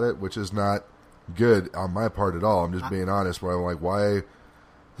look at it, which is not good on my part at all. I'm just being honest. Where I'm like, why?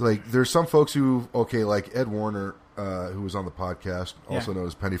 Like, there's some folks who, like Ed Warner, who was on the podcast, also known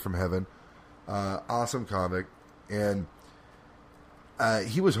as Penny from Heaven, awesome comic, and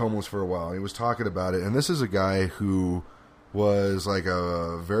he was homeless for a while. He was talking about it, and this is a guy who was like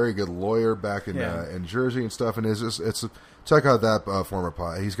a very good lawyer back in Jersey and stuff. And it's check out that former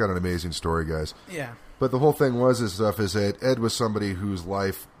pod. He's got an amazing story, guys. Yeah. But the whole thing was that Ed was somebody whose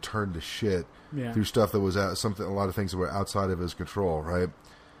life turned to shit through stuff that was a lot of things that were outside of his control, right?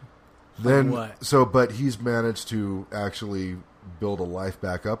 Then but he's managed to actually build a life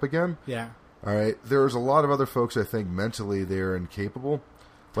back up again. Yeah. All right. There's a lot of other folks I think mentally they're incapable.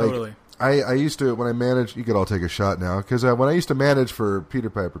 Totally. I used to, when I managed, you could all take a shot now, because when I used to manage for Peter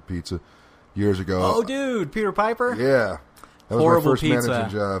Piper Pizza years ago. Oh, dude, Peter Piper? Yeah. That was Horrible my first pizza,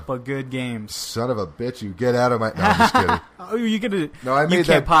 managing job. but good games. Son of a bitch, you get out of my... No, I'm just kidding. Oh, you made can't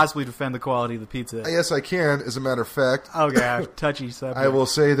that- possibly defend the quality of the pizza. Yes, I can, as a matter of fact. Oh, gosh, touchy subject. I will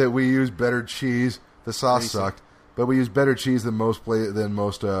say that we use better cheese. The sauce sucked, but we use better cheese than most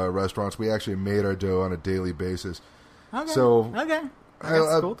restaurants. We actually made our dough on a daily basis. Okay. So okay.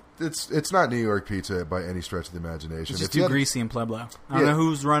 That's cool. It's not New York pizza by any stretch of the imagination. It's just too greasy in Pueblo. I don't know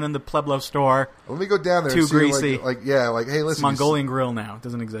who's running the Pueblo store. Let me go down there. Too and see, greasy. Hey, listen. It's Mongolian Grill now. It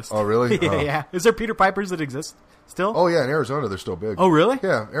doesn't exist. Oh, really? Yeah. Is there Peter Pipers that exist still? Oh, yeah. In Arizona, they're still big. Oh, really?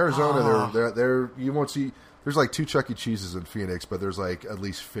 Yeah, Arizona. They're you won't see. There's like 2 Chuck E. Cheese's in Phoenix, but there's like at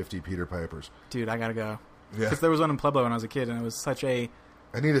least 50 Peter Pipers. Dude, I gotta go. Yeah. Because there was one in Pueblo when I was a kid, and it was such a...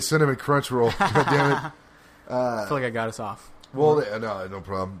 I need a cinnamon crunch roll. God damn it. I feel like I got us off. Well, no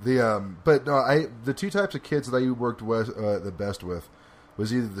problem. The 2 types of kids that I worked with the best with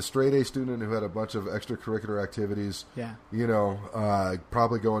was either the straight A student who had a bunch of extracurricular activities,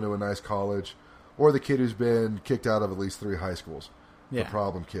 probably going to a nice college, or the kid who's been kicked out of at least 3 high schools, the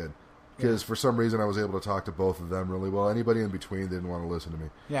problem kid. Because for some reason I was able to talk to both of them really well. Anybody in between didn't want to listen to me.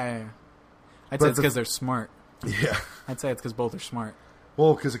 Yeah. I'd say it's because they're smart. Yeah. I'd say it's because both are smart.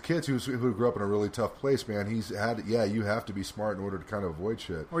 Well, because the kids who grew up in a really tough place, man, you have to be smart in order to kind of avoid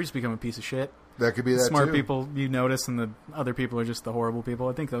shit. Or you just become a piece of shit. That could be that smart too. people you notice, and the other people are just the horrible people.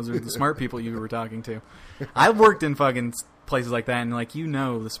 I think those are the smart people you were talking to. I've worked in fucking places like that, and like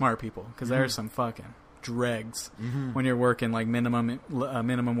the smart people because there's some fucking dregs when you're working like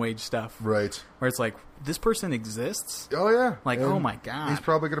minimum wage stuff, Right. where it's like this person exists. Oh yeah. Like, And oh my God. He's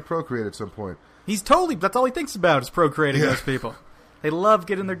probably going to procreate at some point. That's all he thinks about is procreating those people. They love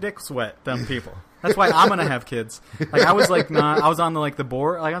getting their dicks wet, dumb people. That's why I'm gonna have kids. Like I was like, I was on the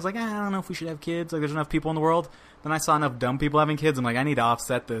board. Like I was like, I don't know if we should have kids. Like there's enough people in the world. Then I saw enough dumb people having kids. I'm like, I need to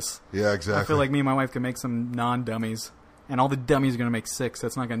offset this. Yeah, exactly. I feel like me and my wife can make some non-dummies, and all the dummies are gonna make 6.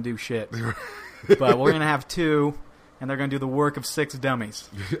 That's not gonna do shit. But we're gonna have 2, and they're gonna do the work of 6 dummies.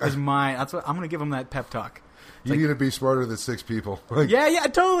 That's what I'm gonna give them that pep talk. You need to be smarter than 6 people. Like, Yeah,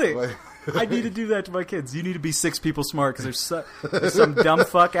 totally. Like- I need to do that to my kids. You need to be 6 people smart because there's some dumb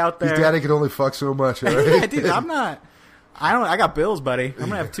fuck out there. His daddy can only fuck so much. Right? Yeah, dude, I got bills, buddy. I'm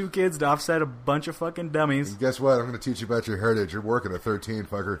gonna have 2 kids to offset a bunch of fucking dummies. And guess what? I'm going to teach you about your heritage. You're working at 13,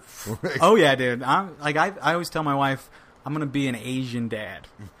 fucker. Oh yeah, dude. I always tell my wife I'm gonna be an Asian dad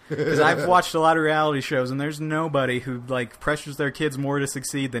because I've watched a lot of reality shows, and there's nobody who like pressures their kids more to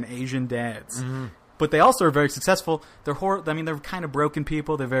succeed than Asian dads. But they also are very successful. They're they're kind of broken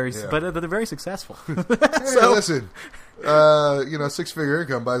people. They're but they're very successful. Hey, listen, 6-figure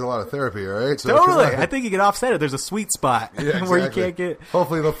income buys a lot of therapy, all right? So Totally. I think you can offset it. There's a sweet spot where you can't get...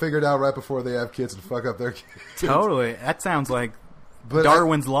 Hopefully they'll figure it out right before they have kids and fuck up their kids. Totally. That sounds like But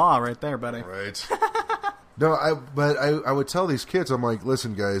Darwin's Law right there, buddy. Right. No, I would tell these kids, I'm like,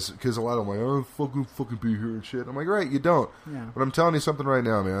 listen, guys, because a lot of them are like, oh, fucking be here and shit. I'm like, right, you don't. Yeah. But I'm telling you something right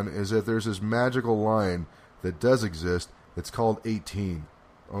now, man, is that there's this magical line that does exist. It's called 18.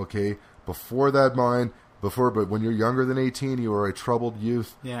 Okay? Before that line, but when you're younger than 18, you are a troubled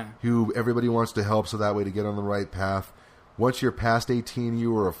youth who everybody wants to help so that way to get on the right path. Once you're past 18,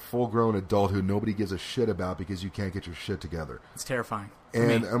 you are a full-grown adult who nobody gives a shit about because you can't get your shit together. It's terrifying.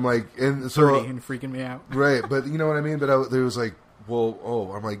 And I'm like, and so 30 and freaking me out. Right, but you know what I mean. But there was like,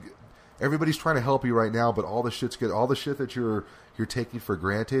 I'm like, everybody's trying to help you right now, but all the shit that you're taking for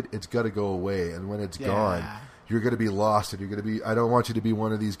granted, it's got to go away. And when it's gone, you're going to be lost, and you're going to be. I don't want you to be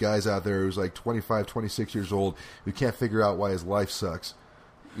one of these guys out there who's like 25, 26 years old who can't figure out why his life sucks.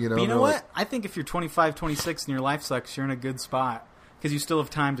 You know, but you know what? I think if you're 25, 26 and your life sucks, you're in a good spot because you still have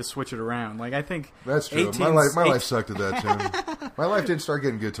time to switch it around. Like I think that's true. My life sucked at that too. My life didn't start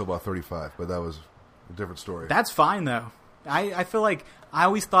getting good till about 35, but that was a different story. That's fine though. I feel like I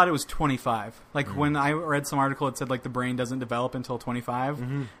always thought it was 25. Like when I read some article, it said like the brain doesn't develop until 25,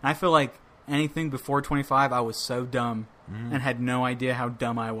 and I feel like anything before 25, I was so dumb and had no idea how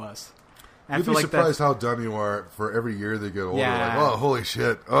dumb I was. You'd be surprised how dumb you are for every year they get older. Yeah. Like, oh, holy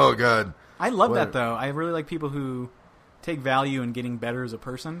shit. Oh, God. I love that, though. I really like people who take value in getting better as a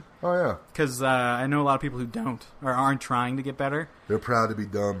person. Oh, yeah. Because I know a lot of people who don't or aren't trying to get better. They're proud to be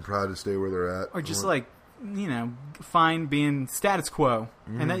dumb, proud to stay where they're at. Or just fine being status quo.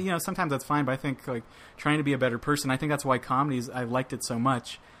 And that, sometimes that's fine, but I think like trying to be a better person, I think that's why comedies, I liked it so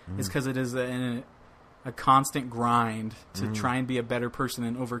much, is because it is a constant grind to try and be a better person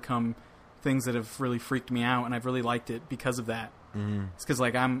and overcome things that have really freaked me out, and I've really liked it because of that. It's because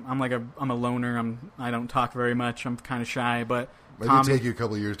like I'm a loner. I don't talk very much. I'm kind of shy, but it did take you a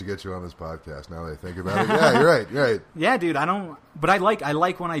couple of years to get you on this podcast. Now that I think about it, yeah, you're right. You're right. Yeah, dude. But I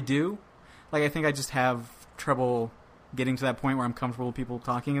like when I do. Like I think I just have trouble getting to that point where I'm comfortable with people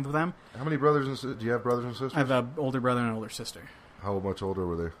talking with them. How many brothers and sisters? Do you have brothers and sisters? I have an older brother and an older sister. How much older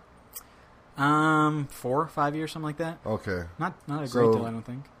were they? 4 or 5 years, something like that. Okay. Not a great deal, I don't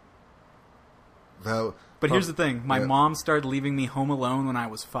think. But here's the thing. My mom started leaving me home alone when I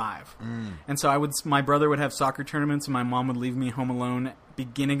was 5. And so my brother would have soccer tournaments, and my mom would leave me home alone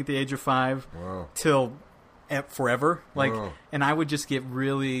beginning at the age of 5 till forever. And I would just get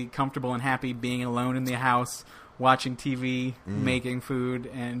really comfortable and happy being alone in the house, watching TV, making food,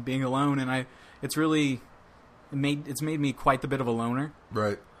 and being alone. And it's made me quite the bit of a loner.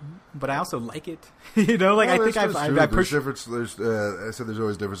 Right. But I also like it. I think I push. I said there's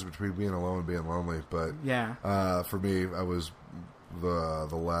always a difference between being alone and being lonely. But for me, I was the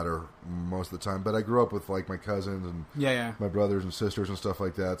latter most of the time. But I grew up with like my cousins and my brothers and sisters and stuff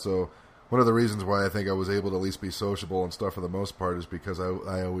like that. So one of the reasons why I think I was able to at least be sociable and stuff for the most part is because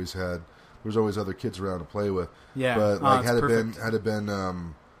I always had. There's always other kids around to play with. Yeah. But like had it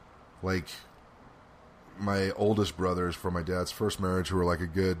been like my oldest brothers from my dad's first marriage who were like a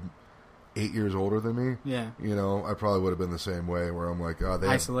good 8 years older than me. Yeah. I probably would have been the same way where I'm like, oh,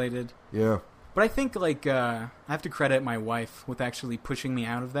 isolated. Yeah. But I think like I have to credit my wife with actually pushing me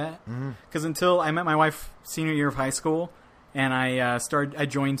out of that. Because until I met my wife senior year of high school, And I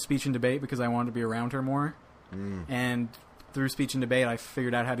joined speech and debate because I wanted to be around her more. And through speech and debate, I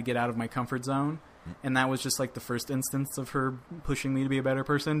figured out how to get out of my comfort zone. And that was just like the first instance of her pushing me to be a better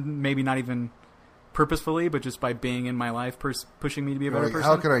person. Maybe not even purposefully, but just by being in my life, pushing me to be a better person.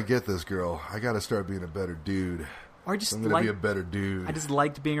 How can I get this girl? I got to start being a better dude. Or just I'm going to be a better dude. I just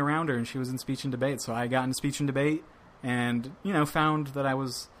liked being around her, and she was in speech and debate. So I got into speech and debate and, found that I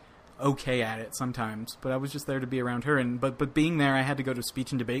was okay at it sometimes. But I was just there to be around her. But being there, I had to go to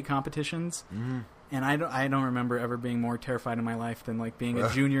speech and debate competitions. And I don't remember ever being more terrified in my life than like being a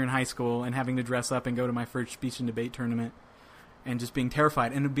junior in high school and having to dress up and go to my first speech and debate tournament and just being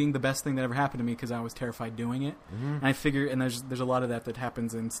terrified and it being the best thing that ever happened to me because I was terrified doing it. And I figure, and there's a lot of that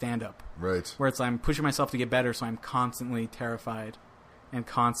happens in stand-up. Right. Where I'm pushing myself to get better, so I'm constantly terrified and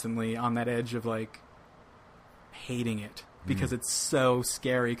constantly on that edge of like hating it because it's so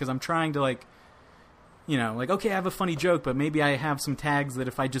scary because I'm trying to like, okay, I have a funny joke, but maybe I have some tags that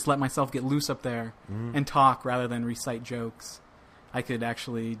if I just let myself get loose up there and talk rather than recite jokes, I could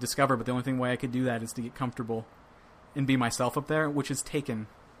actually discover. But the only way I could do that is to get comfortable and be myself up there, which has taken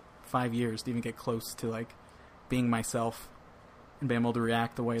 5 years to even get close to like being myself and being able to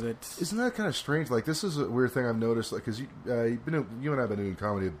react the way that... Isn't that kind of strange? Like, this is a weird thing I've noticed, like, because you and I have been doing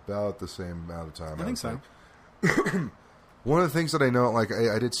comedy about the same amount of time. I think so. One of the things that I know, like,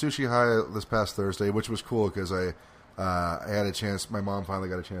 I did Sushi High this past Thursday, which was cool because I had a chance. My mom finally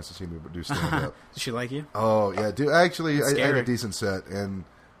got a chance to see me do stand-up. Did she like you? Oh, yeah. Dude, actually, I had a decent set. And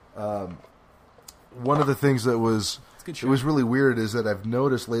one of the things that was really weird is that I've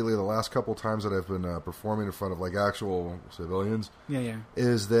noticed lately, the last couple times that I've been performing in front of, like, actual civilians,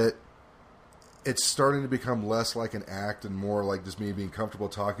 is that it's starting to become less like an act and more like just me being comfortable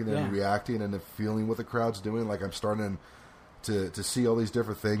talking and reacting and feeling what the crowd's doing. Like, I'm starting to see all these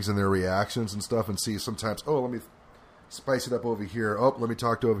different things and their reactions and stuff and see sometimes, let me spice it up over here. Oh, let me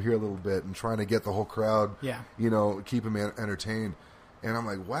talk to over here a little bit and trying to get the whole crowd, keep them entertained. And I'm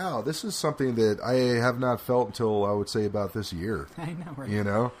like, wow, this is something that I have not felt until I would say about this year. I know, right? And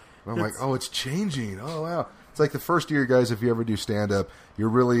I'm like, it's changing. Oh, wow. It's like the first year, guys, if you ever do stand-up, you're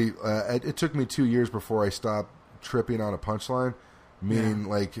really... it took me 2 years before I stopped tripping on a punchline, meaning,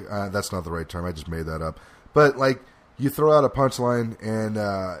 that's not the right term. I just made that up. But, like, you throw out a punchline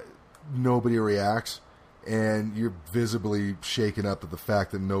and nobody reacts, and you're visibly shaken up at the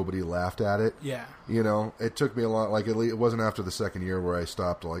fact that nobody laughed at it. Yeah. It took me a lot. Like, it wasn't after the second year where I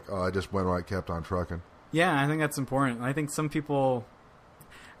stopped, like, I just went right, kept on trucking. Yeah, I think that's important. I think some people...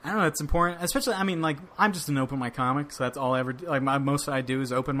 I don't know, it's important, especially, I mean, like, I'm just an open mic comic, so that's all I ever do. Like, most I do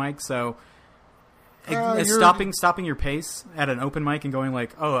is open mic, so stopping your pace at an open mic and going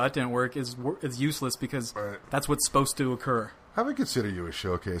like, that didn't work is useless because that's what's supposed to occur. I would consider you a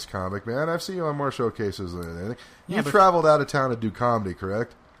showcase comic, man. I've seen you on more showcases than anything. You traveled out of town to do comedy,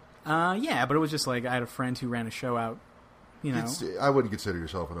 correct? Yeah, but it was just like I had a friend who ran a show out, I wouldn't consider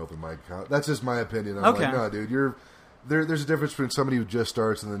yourself an open mic comic. That's just my opinion. I'm like, no, dude, you're... There's a difference between somebody who just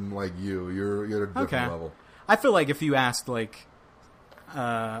starts and then, like, you're at a different level. I feel like if you asked, like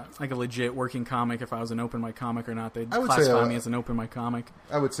a legit working comic if I was an open mic comic or not, they'd classify me as an open mic comic.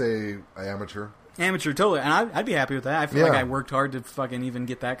 I would say amateur. Amateur, totally. And I'd be happy with that. I feel like I worked hard to fucking even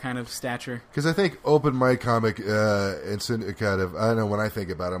get that kind of stature. Because I think open mic comic, it's kind of, I don't know, when I think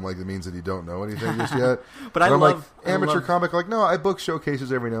about it, I'm like, it means that you don't know anything just yet. But I'm like, amateur comic, like, no, I book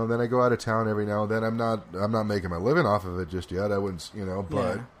showcases every now and then. I go out of town every now and then. I'm not making my living off of it just yet. I wouldn't,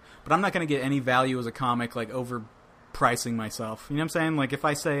 but... Yeah. But I'm not going to get any value as a comic, like, overpricing myself. You know what I'm saying? Like, if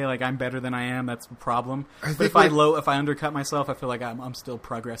I say, like, I'm better than I am, that's a problem. But if I undercut myself, I feel like I'm still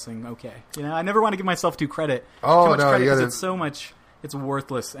progressing okay. I never want to give myself too credit. Credit, it's so much... It's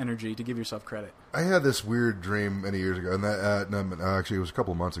worthless energy to give yourself credit. I had this weird dream many years ago, and that actually it was a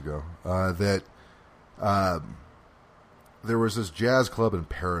couple of months ago, that there was this jazz club in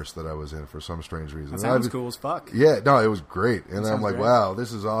Paris that I was in for some strange reason. That sounds cool as fuck. Yeah, no, it was great. And I'm like, wow,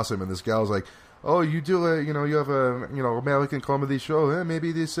 this is awesome. And this guy was like, oh, you do you have a American comedy show, eh?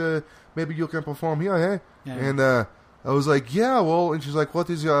 Maybe maybe you can perform here, eh? Yeah. And I was like, yeah, well, and she's like, what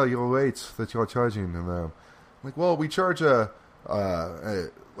is your rates that you're charging? And I'm like, well, we charge like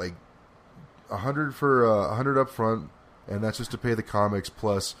 $100 for $100 up front, and that's just to pay the comics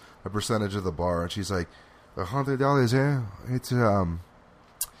plus a percentage of the bar. And she's like, $100, eh? It's I'm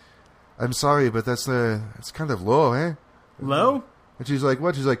sorry, but it's kind of low, eh? Low? And she's like,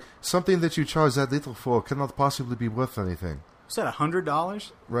 what? She's like, something that you charge that little for cannot possibly be worth anything. Was that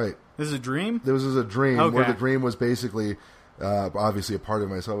 $100? Right. This is a dream? This was a dream where the dream was basically, obviously a part of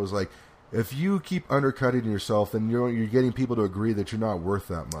myself. It was like, if you keep undercutting yourself, then you're getting people to agree that you're not worth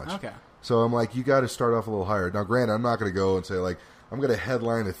that much. Okay. So I'm like, you got to start off a little higher. Now, granted, I'm not going to go and say like I'm going to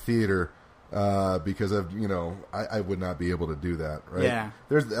headline a theater because of I would not be able to do that, right? Yeah.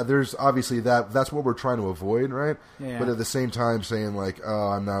 There's obviously that's what we're trying to avoid, right? Yeah. But at the same time, saying like, oh,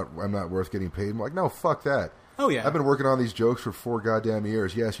 I'm not worth getting paid. I'm like, no, fuck that. Oh yeah. I've been working on these jokes for 4 goddamn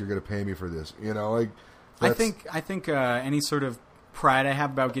years. Yes, you're going to pay me for this. Like. I think any sort of pride I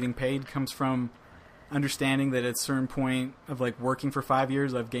have about getting paid comes from understanding that at a certain point of like working for 5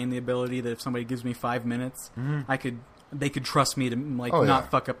 years, I've gained the ability that if somebody gives me 5 minutes, they could trust me to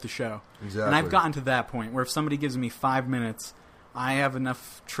not fuck up the show. Exactly. And I've gotten to that point where if somebody gives me 5 minutes, I have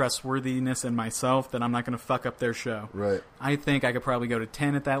enough trustworthiness in myself that I'm not going to fuck up their show. Right. I think I could probably go to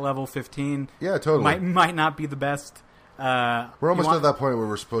 10 at that level, 15. Yeah, totally. Might not be the best. We're almost at that point where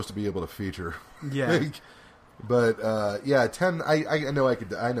we're supposed to be able to feature. Yeah. But 10. I know I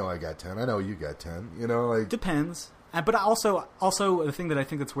could. I know I got 10. I know you got 10. Depends. But also the thing that I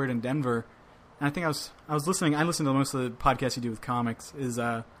think that's weird in Denver, and I think I was listening. I listen to most of the podcasts you do with comics. Is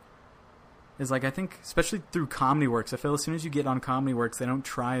like I think especially through Comedy Works. I feel as soon as you get on Comedy Works, they're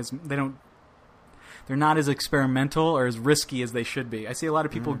not as experimental or as risky as they should be. I see a lot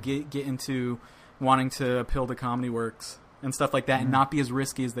of people get into wanting to appeal to Comedy Works and stuff like that and not be as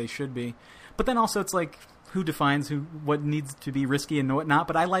risky as they should be. But then also it's like, who defines what needs to be risky and what not?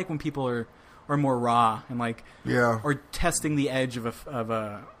 But I like when people are more raw and like or testing the edge of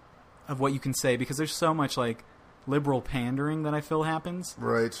what you can say, because there's so much like liberal pandering that I feel happens.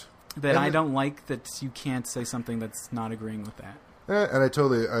 Right. That I don't like that you can't say something that's not agreeing with that. And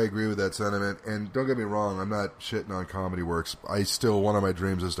I agree with that sentiment. And don't get me wrong, I'm not shitting on Comedy Works. One of my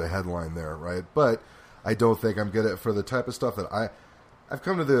dreams is to headline there, right? But I don't think I'm good at for the type of stuff that I've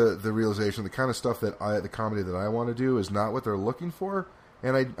come to the realization the kind of stuff that the comedy that I want to do is not what they're looking for,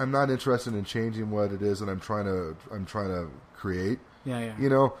 and I'm not interested in changing what it is that I'm trying to create.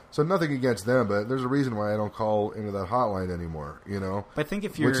 Yeah. So nothing against them, but there's a reason why I don't call into that hotline anymore. But I think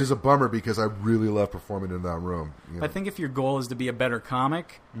which is a bummer because I really love performing in that room. I think if your goal is to be a better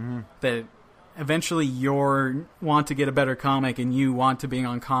comic, that eventually you want to get a better comic and you want to be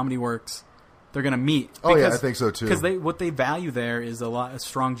on Comedy Works, they're going to meet. Oh yeah, I think so too. Because what they value there is a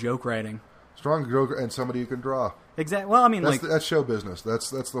strong joke writing, strong joke, and somebody you can draw. Exactly. Well, I mean, that's show business.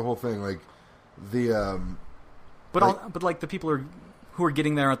 That's the whole thing. Like the but like the people who are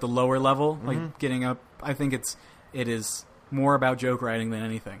getting there at the lower level, like getting up, I think it is more about joke writing than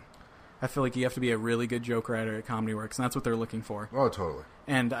anything. I feel like you have to be a really good joke writer at Comedy Works, and that's what they're looking for. Oh, totally.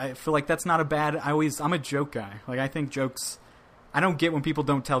 And I feel like that's not a bad. I'm a joke guy. Like I think jokes. I don't get when people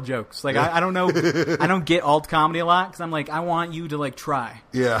don't tell jokes. Like I don't know. I don't get alt comedy a lot because I'm like, I want you to like try.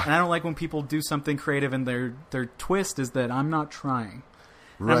 Yeah. And I don't like when people do something creative and their twist is that I'm not trying.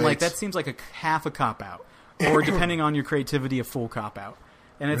 And right. I'm like, that seems like half a cop out, or depending on your creativity, a full cop out.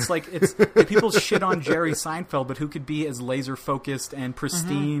 And it's like people shit on Jerry Seinfeld, but who could be as laser focused and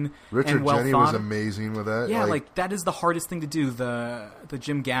pristine Richard and well Jeni thought? was amazing with that. Yeah, like that is the hardest thing to do. The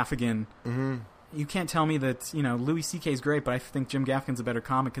Jim Gaffigan. Mm-hmm. You can't tell me that Louis C.K. is great, but I think Jim Gaffigan's a better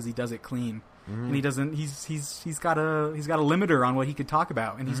comic because he does it clean, and he doesn't. He's got a limiter on what he could talk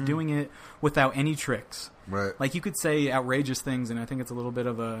about, and he's doing it without any tricks. Right. Like you could say outrageous things, and I think it's a little bit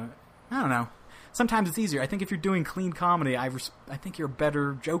of I don't know. Sometimes it's easier. I think if you're doing clean comedy, I think you're a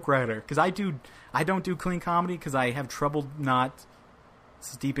better joke writer because I don't do clean comedy because I have trouble not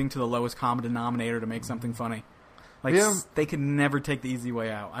steeping to the lowest common denominator to make something funny. Like, they could never take the easy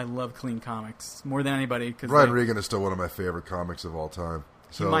way out. I love clean comics more than anybody. Cause Brian Regan is still one of my favorite comics of all time.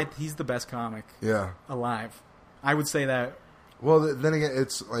 So he's the best comic alive. I would say that. Well, then again,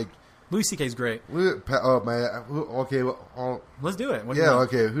 it's like... Louis C.K.'s great. Okay. Let's do it.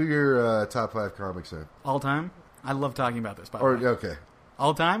 Okay. Who are your top 5 comics in? All time? I love talking about this, by the way. Okay.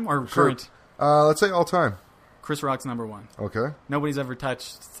 All time or current? Let's say all time. Chris Rock's number 1. Okay. Nobody's ever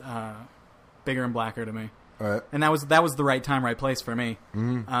touched Bigger and Blacker to me. All right. And that was the right time, right place for me.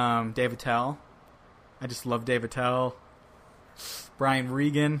 Mm-hmm. Dave Attell. I just love Dave Attell. Brian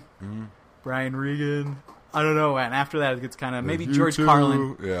Regan. Mm-hmm. Brian Regan. I don't know. And after that, it gets kind of maybe George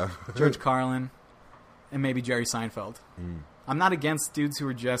Carlin. Yeah. George Carlin. And maybe Jerry Seinfeld. Mm. I'm not against dudes who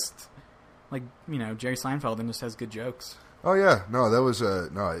are just like, Jerry Seinfeld and just has good jokes. Oh, yeah. No, that was,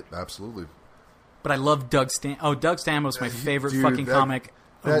 absolutely. But I love Doug Stanhope. Oh, Doug Stanhope's my favorite fucking comic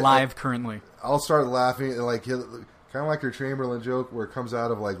alive currently. I'll start laughing, like, kind of like your Chamberlain joke where it comes out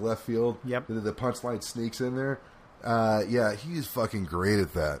of, like, left field. Yep. The punchline sneaks in there. He's fucking great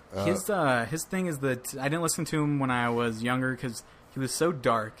at that. His thing is that I didn't listen to him when I was younger because he was so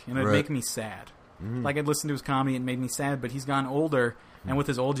dark, and it would make me sad. Mm-hmm. Like, I'd listen to his comedy, and it made me sad, but he's gotten older, and with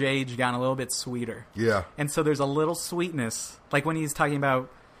his old age, gotten a little bit sweeter. Yeah. And so there's a little sweetness. Like, when he's talking about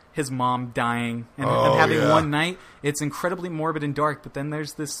his mom dying and Oh, having yeah. one night. It's incredibly morbid and dark, but then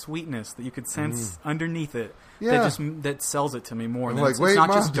there's this sweetness that you could sense underneath it Yeah. that sells it to me more. I'm than like, it's wait, not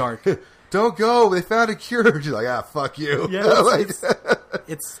Mom, just dark. don't go. They found a cure. She's like, ah, fuck you. Yeah, Like,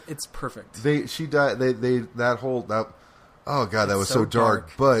 it's perfect. she died. That whole oh god, that was so so dark.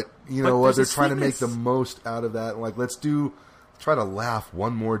 dark. But you know But what? They're there's a trying to make the sweetness. most out of that. Like, try to laugh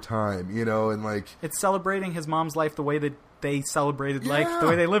one more time. You know, and like, It's celebrating his mom's life the way that they celebrated life, Yeah. the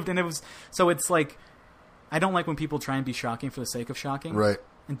way they lived, and it was so. It's like I don't like when people try and be shocking for the sake of shocking. right?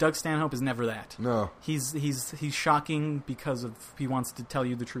 And Doug Stanhope is never that. No, He's shocking because of he wants to tell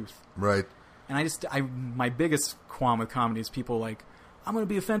you the truth. right? And my biggest qualm with comedy is people like, I'm going to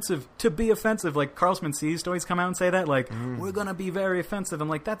be offensive to be offensive. Like Carl Mencia used to always come out and say that, like, we're going to be very offensive. I'm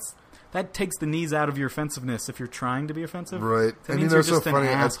like, that takes the knees out of your offensiveness if you're trying to be offensive. Right. That means you're just an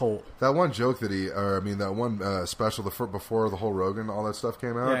asshole. That one joke that one special before the whole Rogan, all that stuff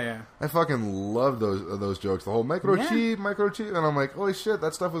came out. Yeah. I fucking love those jokes. The whole microchip, and I'm like, holy shit,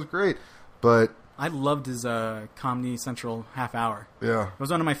 that stuff was great. But I loved his Comedy Central half hour. yeah, It was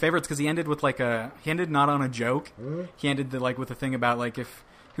one of my favorites because he ended with he ended not on a joke. He ended with a thing about like if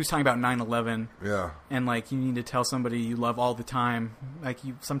he was talking about 9/11. yeah, And, like, you need to tell somebody you love all the time. Like,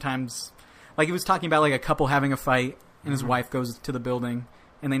 you sometimes... Like, he was talking about, like, a couple having a fight, and his wife goes to the building,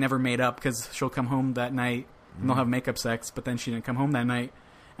 and they never made up because she'll come home that night, and they'll have makeup sex, but then she didn't come home that night.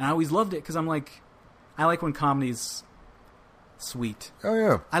 And I always loved it because I'm like... I like when comedy's sweet. oh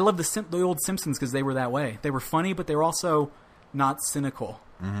yeah, I love the old Simpsons because they were that way. They were funny, but they were also not cynical.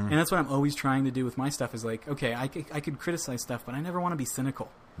 And that's what I'm always trying to do with my stuff is, like, okay, I could criticize stuff, but I never want to be cynical.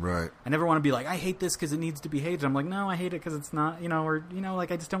 right. I never want to be like, I hate this because it needs to be hated. I'm like, no, I hate it because it's not,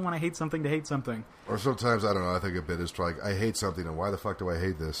 like I just don't want to hate something to hate something. Or sometimes I don't know. I think a bit is like, I hate something, and why the fuck do I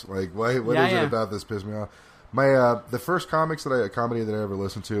hate this? Like, what is Yeah. it about this piss me off? My the first comedy that I ever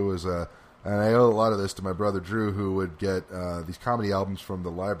listened to was and I owe a lot of this to my brother Drew, who would get these comedy albums from the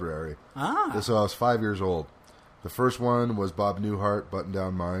library. So I was 5 years old. The first one was Bob Newhart, Button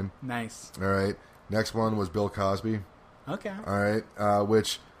Down Mine. Nice. All right. Next one was Bill Cosby. Okay. All right.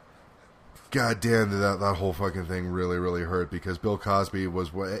 Which, goddamn, that whole fucking thing really, really hurt because Bill Cosby was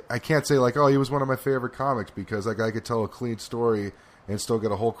I can't say like, oh, he was one of my favorite comics because that guy could tell a clean story and still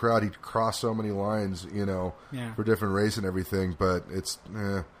get a whole crowd. He'd cross so many lines, for different race and everything. But it's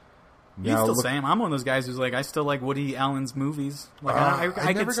You still same. I'm one of those guys who's like, I still like Woody Allen's movies. Like I never could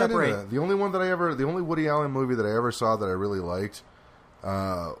got into separate. that. The only Woody Allen movie that I ever saw that I really liked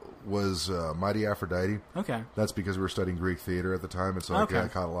was Mighty Aphrodite. Okay. That's because we were studying Greek theater at the time, and so Okay. I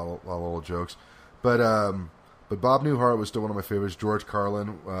caught a lot of old jokes. But Bob Newhart was still one of my favorites. George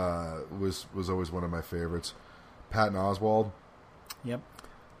Carlin was always one of my favorites. Patton Oswalt. Yep.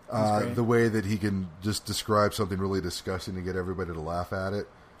 That's great. The way that he can just describe something really disgusting and get everybody to laugh at it.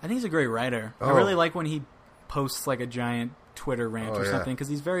 I think he's a great writer. I Oh. really like when he posts like a giant Twitter rant or yeah. something because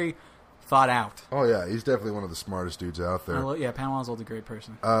he's very thought out. Oh yeah, he's definitely one of the smartest dudes out there. Patton Oswalt's a great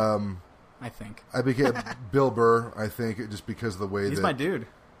person. I think. I became Bill Burr, I think, just because of the way He's that... my dude.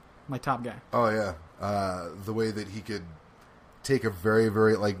 My top guy. Oh, yeah. The way that he could take a very,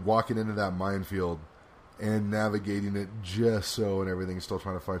 very... Like, walking into that minefield and navigating it just so and everything, still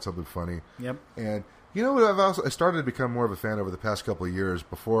trying to find something funny. Yep. And, you know what, I started to become more of a fan over the past couple of years.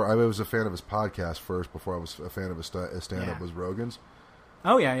 Before, I was a fan of his podcast first, before I was a fan of his stand-up, was Rogan's.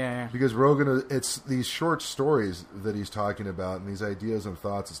 Oh, yeah. Because Rogan, it's these short stories that he's talking about and these ideas and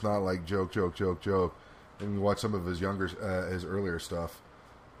thoughts. It's not like joke. And you watch some of his his earlier stuff,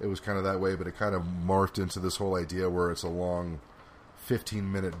 it was kind of that way, but it kind of morphed into this whole idea where it's a long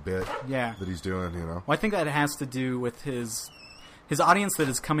 15-minute bit Yeah. that he's doing, Well, I think that has to do with his audience that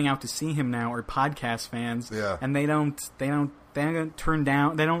is coming out to see him now are podcast fans. Yeah. And they don't turn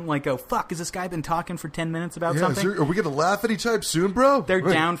down. They don't like go, fuck, has this guy been talking for 10 minutes about something? Are we going to laugh at each other soon, bro? They're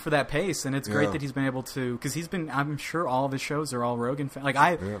Right. down for that pace, and it's great Yeah. that he's been able to, because I'm sure all of his shows are all Rogan fans.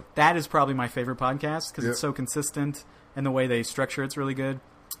 Like, that is probably my favorite podcast, because it's so consistent, and the way they structure it's really good.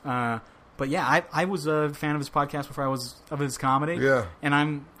 But yeah, I was a fan of his podcast before I was of his comedy. Yeah. And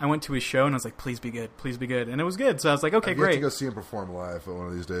I went to his show, and I was like, please be good, and it was good. So I was like, okay, I've yet great. to go see him perform live one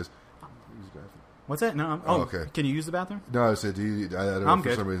of these days. What's that? No. Oh, okay. Can you use the bathroom? No, I said, I don't know I'm for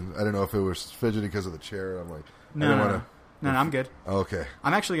good. some reason. I don't know if it was fidgety because of the chair. I'm like, No, I didn't no, want no, I'm good. to. Okay.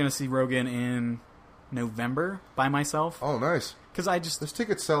 I'm actually going to see Rogan in November by myself. Oh, nice. Because I just... Those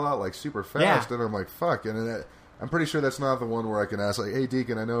tickets sell out like super fast, Yeah. and I'm like, fuck. And then I'm pretty sure that's not the one where I can ask, like, hey,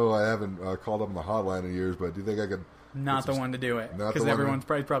 Deacon, I know I haven't called up on the hotline in years, but do you think I could... Not the one to do it. Not the Because one everyone's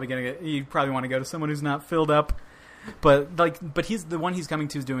probably going to get... You probably want to go to someone who's not filled up. But he's the one he's coming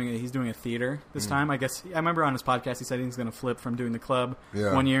to is he's doing a theater this time. I guess I remember on his podcast he said he's going to flip from doing the club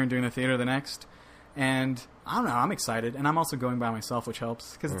 1 year and doing the theater the next. And I don't know, I'm excited, and I'm also going by myself, which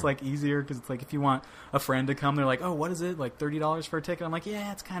helps because it's like easier. Because it's like if you want a friend to come, they're like, "Oh, what is it? Like $30 for a ticket?" I'm like,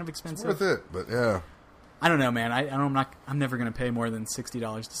 "Yeah, it's kind of expensive." It's worth it, but yeah. I don't know, man. I'm never going to pay more than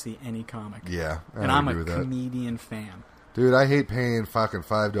 $60 to see any comic. Yeah, and I'm a comedian fan. Dude, I hate paying fucking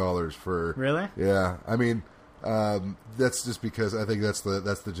 $5 for. Really? Yeah, I mean, that's just because I think that's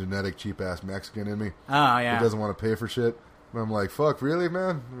the genetic cheap ass Mexican in me. Oh yeah, who doesn't want to pay for shit. And I'm like, fuck, really,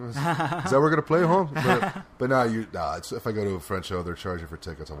 man? Is that we're gonna play home? But no, it's, if I go to a French show, they're charging for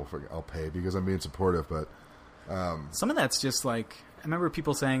tickets. I'll pay because I'm being supportive. But some of that's just like I remember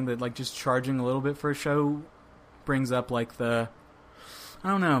people saying that like just charging a little bit for a show brings up like I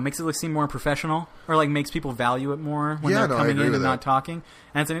don't know, makes it seem more professional or like makes people value it more when they're coming in and not talking.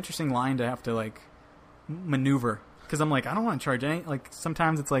 And it's an interesting line to have to like maneuver. Because I'm like, I don't want to charge any. Like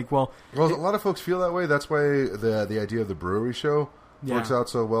sometimes it's like, well, a lot of folks feel that way. That's why the idea of the brewery show works out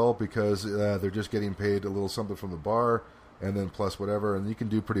so well because they're just getting paid a little something from the bar and then plus whatever, and you can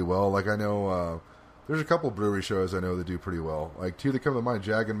do pretty well. Like I know there's a couple brewery shows I know that do pretty well. Like two that come to mind: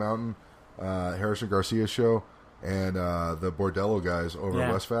 Jagged Mountain, Harrison Garcia's show, and the Bordello guys over at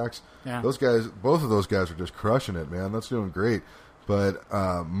Westfax. Yeah. Those guys, both of those guys are just crushing it, man. That's doing great. But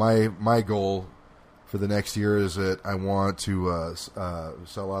my goal for the next year is that I want to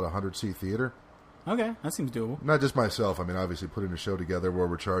sell out a 100-seat theater. Okay, that seems doable. Not just myself. I mean, obviously putting a show together where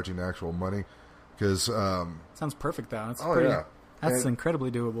we're charging actual money. Because sounds perfect, though. That's incredibly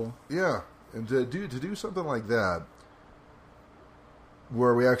doable. Yeah, and to do something like that,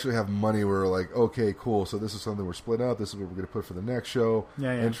 where we actually have money, we're like, okay, cool. So this is something we're splitting out. This is what we're going to put for the next show.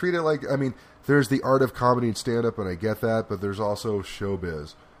 Yeah. And treat it like, I mean, there's the art of comedy and stand-up, and I get that, but there's also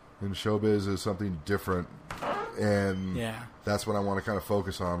showbiz. And showbiz is something different, and that's what I want to kind of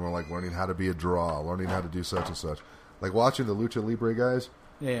focus on. We're like learning how to be a draw, learning how to do such and such. Like watching the Lucha Libre guys.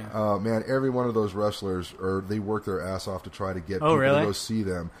 Yeah. Man, every one of those wrestlers, they work their ass off to try to get people to go see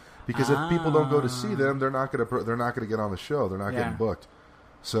them. Because if people don't go to see them, they're not going to get on the show. They're not getting booked.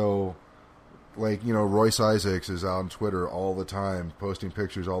 So, like Royce Isaacs is out on Twitter all the time, posting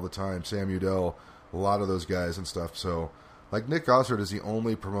pictures all the time. Sam Udell, a lot of those guys and stuff. So. Like, Nick Gossard is the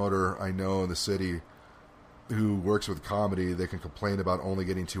only promoter I know in the city who works with comedy that can complain about only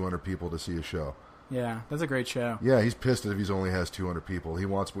getting 200 people to see a show. Yeah, that's a great show. Yeah, he's pissed if he only has 200 people. He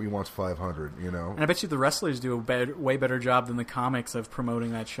wants 500, And I bet you the wrestlers do a way better job than the comics of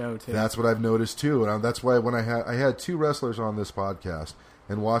promoting that show, too. That's what I've noticed, too. And that's why when I had two wrestlers on this podcast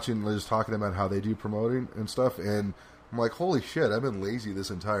and just talking about how they do promoting and stuff, and I'm like, holy shit, I've been lazy this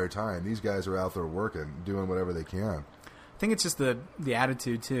entire time. These guys are out there working, doing whatever they can. I think it's just the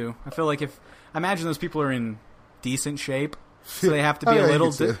attitude too. I feel like I imagine those people are in decent shape, so they have to be a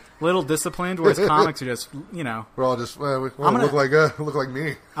little disciplined. Whereas comics are just we're all just look like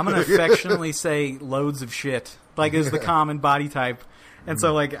me. I'm gonna affectionately say loads of shit, like is the common body type, and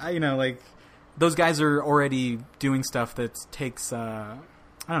so like those guys are already doing stuff that takes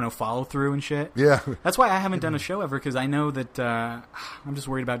follow through and shit. Yeah, that's why I haven't done a show ever because I know that I'm just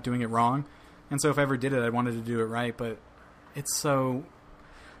worried about doing it wrong, and so if I ever did it, I wanted to do it right, but. It's so,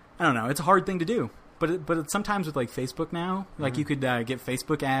 I don't know. It's a hard thing to do, but sometimes with like Facebook now, like you could get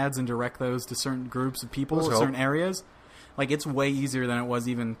Facebook ads and direct those to certain groups of people, certain areas. Like it's way easier than it was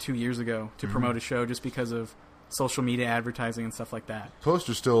even 2 years ago to promote a show just because of social media advertising and stuff like that.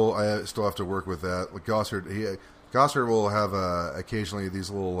 Poster I still have to work with that. Like Gossard will have occasionally these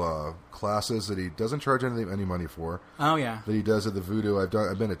little classes that he doesn't charge any money for. Oh yeah, that he does at the Voodoo.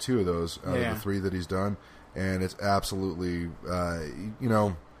 I've been to 2 of those out of the 3 that he's done. And it's absolutely,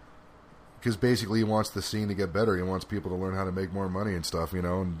 because basically he wants the scene to get better. He wants people to learn how to make more money and stuff,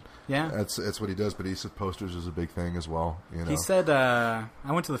 And that's what he does. But he said posters is a big thing as well. He said, I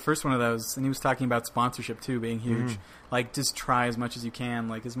went to the first one of those, and he was talking about sponsorship too being huge. Like, just try as much as you can.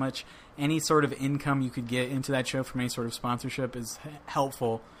 Like, any sort of income you could get into that show from any sort of sponsorship is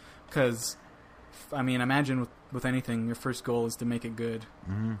helpful. Because, I mean, imagine with anything, your first goal is to make it good,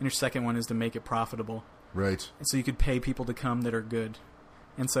 and your second one is to make it profitable. Right. And so you could pay people to come that are good.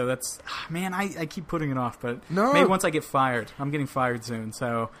 And so that's... Man, I keep putting it off, but maybe once I get fired. I'm getting fired soon,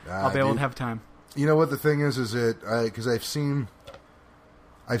 so I'll be able to have time. You know what the thing is that... Because I've seen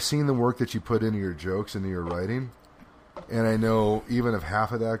the work that you put into your jokes, into your writing, and I know even if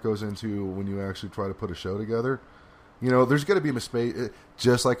half of that goes into when you actually try to put a show together, there's going to be a mistake.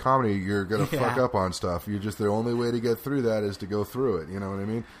 Just like comedy, you're going to fuck up on stuff. The only way to get through that is to go through it. You know what I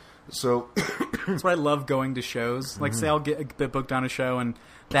mean? So that's why I love going to shows. Like, say I'll get booked on a show, and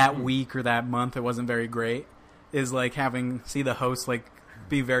that week or that month it wasn't very great, is like see the host like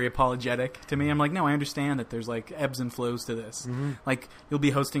be very apologetic to me. I'm like, no, I understand that there's like ebbs and flows to this. Mm-hmm. Like you'll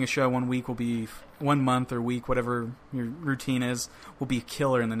be hosting a show one week will be 1 month or week, whatever your routine is, will be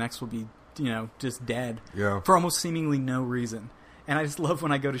killer, and the next will be just dead for almost seemingly no reason. And I just love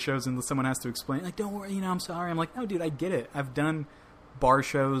when I go to shows and someone has to explain, like, don't worry, I'm sorry. I'm like, no, dude, I get it. I've done bar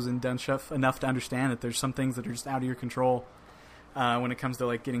shows and done stuff enough to understand that there's some things that are just out of your control when it comes to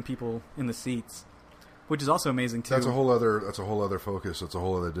like getting people in the seats, which is also amazing too. That's a whole other focus. That's a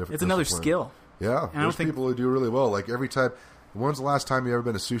whole other different. It's another discipline. skill. Yeah, and there's people who do really well. Like every time. When's the last time you ever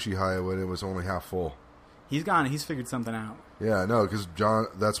been to Sushi High when it was only half full? He's gone. He's figured something out. Yeah, no, because John.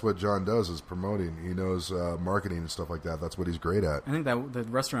 That's what John does is promoting. He knows marketing and stuff like that. That's what he's great at. I think that the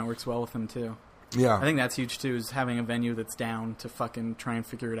restaurant works well with him too. Yeah, I think that's huge too. Is having a venue that's down to fucking try and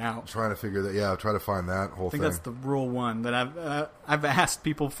figure it out. Try to find that whole thing. I think that's the rule one that I've asked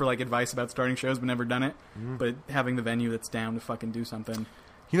people for like advice about starting shows, but never done it. Mm-hmm. But having the venue that's down to fucking do something.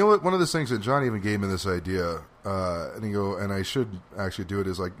 You know what? One of the things that John even gave me this idea, and I should actually do it,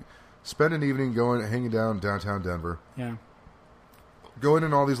 is like spend an evening hanging down downtown Denver. Yeah. Go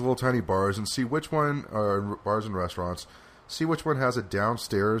in all these little tiny bars and see which one are bars and restaurants. See which one has a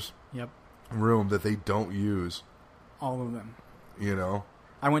downstairs room that they don't use. All of them. We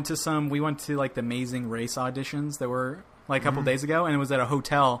went to like the Amazing Race auditions that were like a couple days ago, and it was at a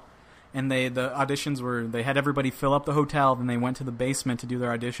hotel. And the auditions they had everybody fill up the hotel, then they went to the basement to do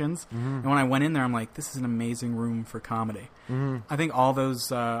their auditions. Mm-hmm. And when I went in there, I'm like, this is an amazing room for comedy. Mm-hmm. I think all those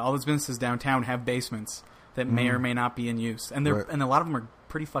businesses downtown have basements that may or may not be in use, and and a lot of them are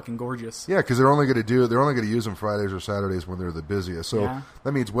pretty fucking gorgeous. Yeah, because they're only going to use them Fridays or Saturdays when they're the busiest. So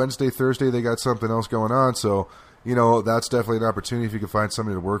that means Wednesday, Thursday they got something else going on. So that's definitely an opportunity if you can find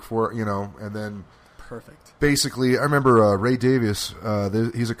somebody to work for. And then. Perfect. Basically, I remember Ray Davies.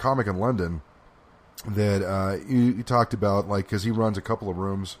 He's a comic in London that he talked about, like, because he runs a couple of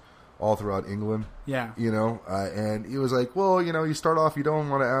rooms all throughout England. Yeah. And he was like, well, you start off, you don't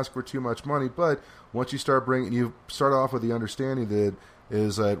want to ask for too much money, but once you start you start off with the understanding that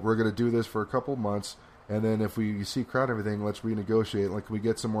we're going to do this for a couple of months, and then if we see crowd and everything, let's renegotiate. Like, can we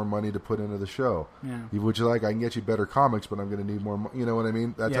get some more money to put into the show? Yeah. Would you like? I can get you better comics, but I'm going to need more. You know what I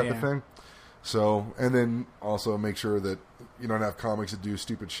mean? That type of thing. So, and then also make sure that you don't have comics that do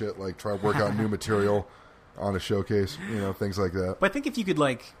stupid shit like try to work out new material on a showcase, things like that. But I think if you could,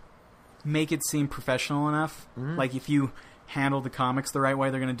 like, make it seem professional enough, like if you handle the comics the right way,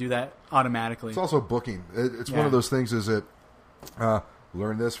 they're going to do that automatically. It's also booking. It's one of those things is that,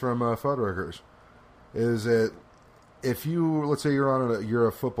 learn this from Fuddruckers, is that if you, let's say you're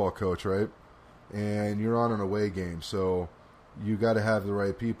a football coach, right? And you're on an away game, so you got to have the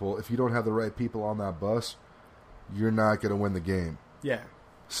right people. If you don't have the right people on that bus, you're not going to win the game. Yeah.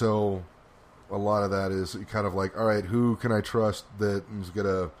 So a lot of that is kind of like, all right, who can I trust that is going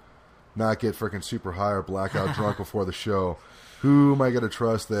to not get freaking super high or blackout drunk before the show? Who am I going to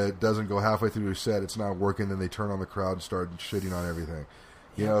trust that doesn't go halfway through your set, it's not working, then they turn on the crowd and start shitting on everything?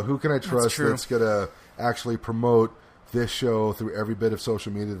 Who can I trust that's going to actually promote this show through every bit of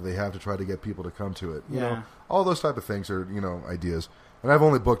social media that they have to try to get people to come to it? You know, all those type of things are, ideas. And I've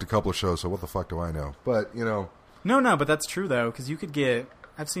only booked a couple of shows, so what the fuck do I know? But, No, but that's true, though, because you could get...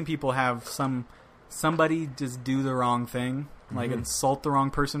 I've seen people have somebody just do the wrong thing, like insult the wrong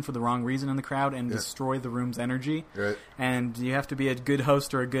person for the wrong reason in the crowd and destroy the room's energy. Right. And you have to be a good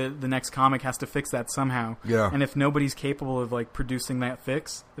host or the next comic has to fix that somehow. Yeah. And if nobody's capable of, like, producing that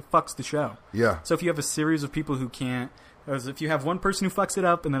fix, it fucks the show. Yeah. So if you have a series of people who can't... If you have one person who fucks it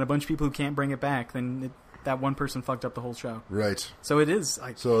up and then a bunch of people who can't bring it back, then that one person fucked up the whole show. Right. So it is...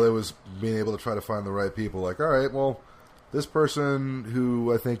 So it was being able to try to find the right people. Like, all right, well... This person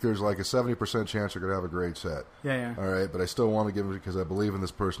who I think there's like a 70% chance they're going to have a great set. Yeah. All right, but I still want to give them because I believe in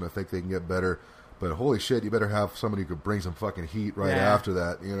this person. I think they can get better. But holy shit, you better have somebody who could bring some fucking heat right after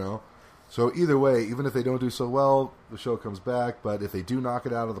that, So either way, even if they don't do so well, the show comes back. But if they do knock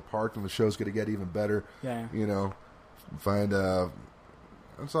it out of the park, then the show's going to get even better. Yeah. Find... So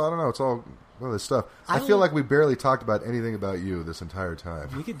I don't know. It's all this stuff. I feel like we barely talked about anything about you this entire time.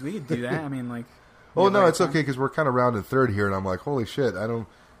 We could do that. I mean, like... Oh, no, it's okay because we're kind of rounding third here, and I'm like, holy shit,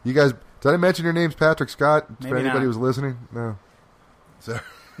 you guys, did I mention your name's Patrick Scott for anybody who's listening? No. Sorry.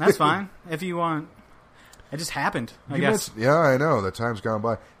 That's fine. If you want. It just happened, I guess. Yeah, I know. The time's gone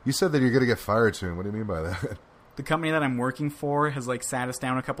by. You said that you're going to get fired soon. What do you mean by that? The company that I'm working for has, like, sat us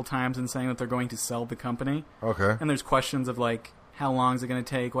down a couple times and saying that they're going to sell the company. Okay. And there's questions of, like, how long is it going to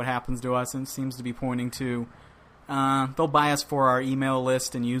take, what happens to us, and it seems to be pointing to they'll buy us for our email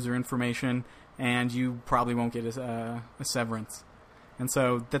list and user information, and you probably won't get a severance. And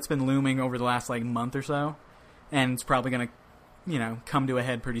so that's been looming over the last, like, month or so. and it's probably going to, come to a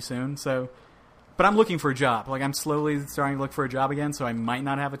head pretty soon. So, but I'm looking for a job. Like, I'm slowly starting to look for a job again, so I might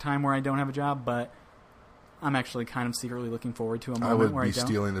not have a time where I don't have a job, but I'm actually kind of secretly looking forward to a moment where I don't. I would be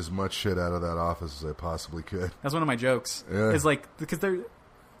stealing as much shit out of that office as I possibly could. That's one of my jokes. Yeah. Is like, because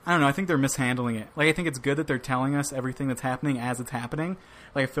I don't know, I think they're mishandling it. Like, I think it's good that they're telling us everything that's happening as it's happening.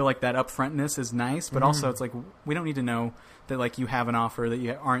 Like, I feel like that upfrontness is nice, but also it's like, we don't need to know that, like, you have an offer that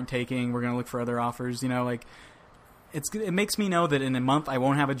you aren't taking. We're going to look for other offers, like, it makes me know that in a month I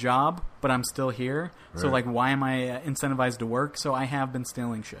won't have a job, but I'm still here. Right. So, like, why am I incentivized to work? So I have been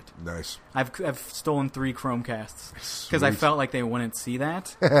stealing shit. Nice. I've stolen 3 Chromecasts because I felt like they wouldn't see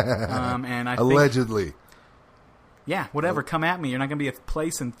that. And I allegedly. Think, yeah, whatever. Come at me. You're not going to be a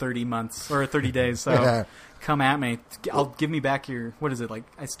place in 30 months or 30 days. So come at me. Give me back your, what is it? Like,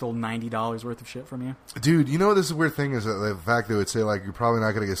 I stole $90 worth of shit from you. Dude, this is a weird thing is that the fact they would say, like, you're probably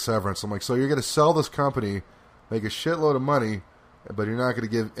not going to get severance. I'm like, so you're going to sell this company, make a shitload of money, but you're not going to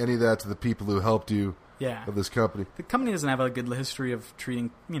give any of that to the people who helped you of this company. The company doesn't have a good history of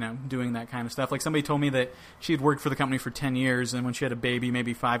treating, doing that kind of stuff. Like, somebody told me that she had worked for the company for 10 years, and when she had a baby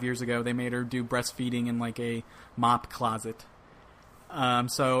maybe 5 years ago, they made her do breastfeeding in, like, a mop closet.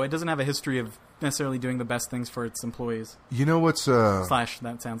 So it doesn't have a history of necessarily doing the best things for its employees. You know what's... Slash,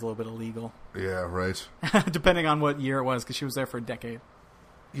 that sounds a little bit illegal. Yeah, right. Depending on what year it was, because she was there for a decade.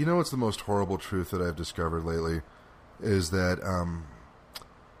 You know what's the most horrible truth that I've discovered lately is that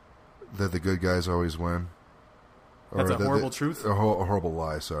that the good guys always win. That's a horrible truth? A horrible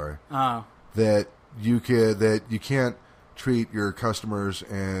lie, sorry. Oh. That you can't treat your customers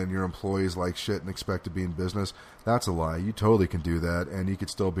and your employees like shit and expect to be in business. That's a lie. You totally can do that, and you could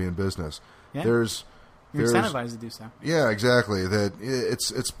still be in business. Yeah. You're incentivized to do so. Yeah, exactly. That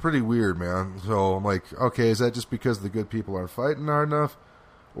it's pretty weird, man. So I'm like, okay, is that just because the good people aren't fighting hard enough?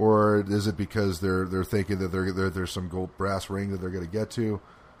 Or is it because they're thinking that there's some gold brass ring that they're going to get to?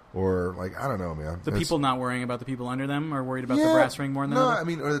 Or, like, I don't know, man. The people not worrying about the people under them are worried about the brass ring more than the other? I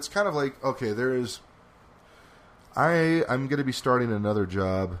mean, it's kind of like, okay, I'm going to be starting another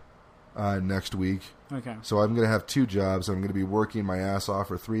job next week. Okay. So I'm going to have 2 jobs. I'm going to be working my ass off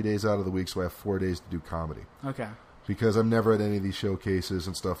for 3 days out of the week, so I have 4 days to do comedy. Okay. Because I'm never at any of these showcases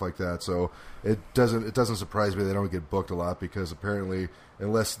and stuff like that, so it doesn't surprise me they don't get booked a lot because apparently,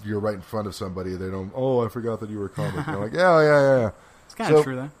 unless you're right in front of somebody, they don't. Oh, I forgot that you were a comic. They're like, yeah. It's kind of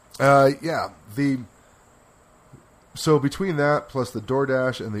true, though. Yeah. So between that plus the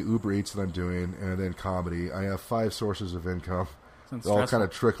DoorDash and the Uber Eats that I'm doing, and then comedy, I have 5 sources of income, all kind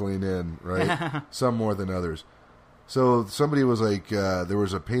of trickling in, right? Some more than others. So somebody was like, there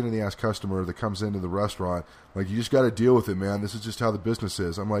was a pain-in-the-ass customer that comes into the restaurant. Like, you just got to deal with it, man. This is just how the business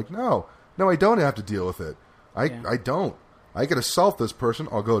is. I'm like, no, I don't have to deal with it. I don't. I could assault this person.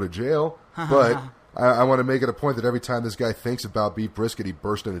 I'll go to jail. But I want to make it a point that every time this guy thinks about beef brisket, he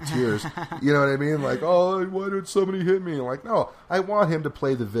bursts into tears. You know what I mean? Like, oh, why did somebody hit me? I'm like, no, I want him to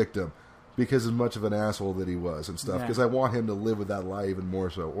play the victim because as much of an asshole that he was and stuff. Because I want him to live with that lie even more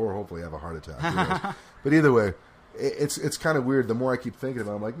so, or hopefully have a heart attack. But either way. It's kind of weird. The more I keep thinking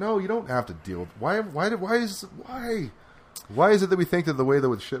about it, I'm like, no, you don't have to deal with why is it that we think that the way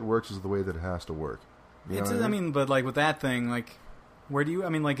that shit works is the way that it has to work? I mean, but like with that thing, like, where do you? I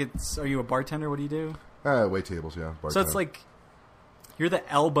mean, like, are you a bartender? What do you do? Wait tables, yeah. Bartender. So it's like you're the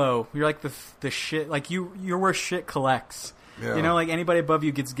elbow. You're like the shit. Like you're where shit collects. Yeah. Like anybody above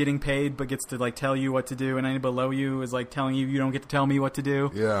you getting paid, but gets to like tell you what to do, and anybody below you is like telling you don't get to tell me what to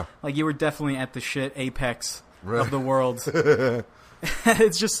do. Yeah. Like you were definitely at the shit apex. Right. Of the world.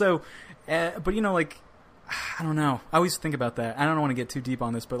 It's just so but like I don't know, I always think about that. I don't want to get too deep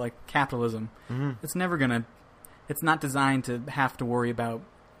on this, but like capitalism, it's not designed to have to worry about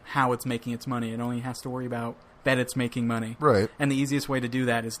how it's making its money. It only has to worry about that it's making money, right? And the easiest way to do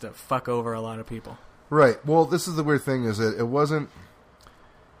that is to fuck over a lot of people, right? Well, this is the weird thing is that it wasn't.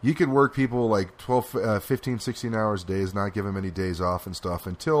 You could work people like 12, 15, 16 hours days, not give them any days off and stuff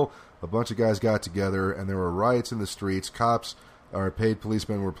until a bunch of guys got together and there were riots in the streets. Cops or paid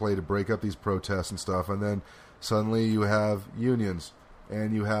policemen were paid to break up these protests and stuff. And then suddenly you have unions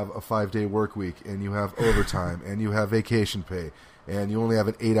and you have a 5-day work week and you have overtime and you have vacation pay and you only have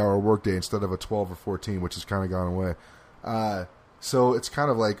an 8-hour workday instead of a 12 or 14, which has kind of gone away. So it's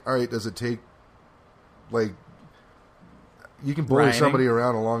kind of like, all right, does it take like... You can bully somebody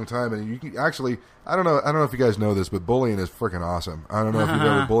around a long time, and you can actually. I don't know if you guys know this, but bullying is freaking awesome. I don't know if you've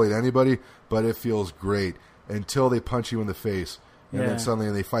ever bullied anybody, but it feels great until they punch you in the face, and then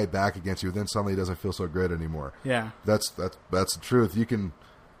suddenly they fight back against you. Then suddenly it doesn't feel so great anymore. Yeah, that's the truth. You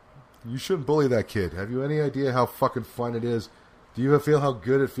shouldn't bully that kid. Have you any idea how fucking fun it is Do you feel how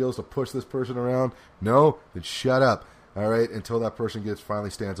good it feels to push this person around? No? Then shut up. All right? Until that person finally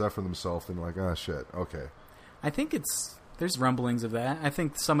stands up for themselves and like, oh, shit. Okay. I think there's rumblings of that. I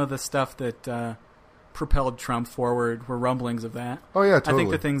think some of the stuff that propelled Trump forward were rumblings of that. Oh, yeah, totally. I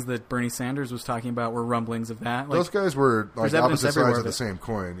think the things that Bernie Sanders was talking about were rumblings of that. Like, those guys were like opposite sides of the same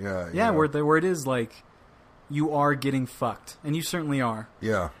coin. Yeah. Yeah, where it is like, you are getting fucked. And you certainly are.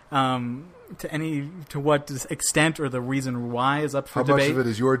 Yeah. To what extent or the reason why is up for debate. How much of it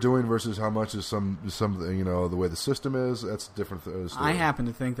is your doing versus how much is some the way the system is? That's a different story. I happen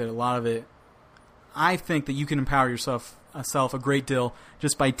to think that a lot of it, I think that you can empower yourself a great deal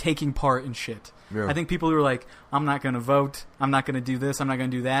just by taking part in shit. Yeah. I think people who are like, I'm not going to vote, I'm not going to do this, I'm not going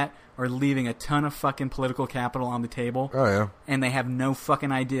to do that, are leaving a ton of fucking political capital on the table. Oh, yeah. And they have no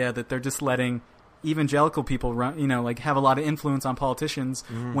fucking idea that they're just letting evangelical people run, have a lot of influence on politicians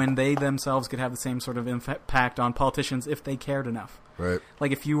when they themselves could have the same sort of impact on politicians if they cared enough. Right.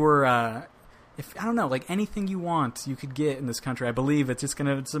 Like if you were, I don't know, like anything you want, you could get in this country. I believe it's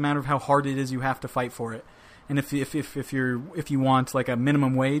a matter of how hard it is you have to fight for it. And if you want like a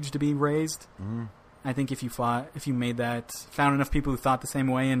minimum wage to be raised, I think if you found enough people who thought the same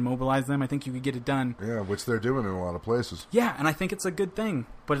way and mobilized them, I think you could get it done. Yeah, which they're doing in a lot of places. Yeah, and I think it's a good thing,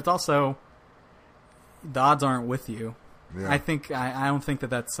 but it's also, the odds aren't with you. Yeah. I don't think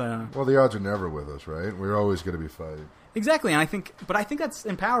that's. Well, the odds are never with us, right? We're always going to be fighting. Exactly, and I think that's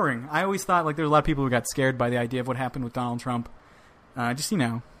empowering. I always thought like there's a lot of people who got scared by the idea of what happened with Donald Trump.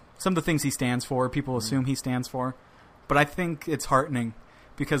 Some of the things he stands for, people assume he stands for, but I think it's heartening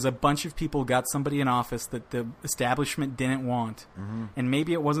because a bunch of people got somebody in office that the establishment didn't want, and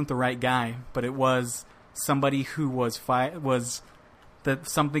maybe it wasn't the right guy, but it was somebody who was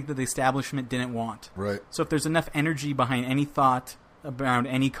something that the establishment didn't want. Right. So if there's enough energy behind any thought around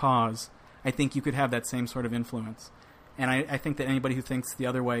any cause, I think you could have that same sort of influence. And I think that anybody who thinks the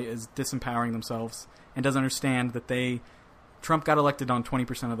other way is disempowering themselves and doesn't understand that Trump got elected on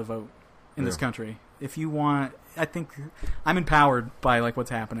 20% of the vote in this country. If you want, I think I'm empowered by like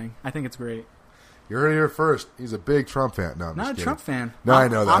what's happening. I think it's great. You heard it here first. He's a big Trump fan. No, I'm not just a kidding. Trump fan. No, I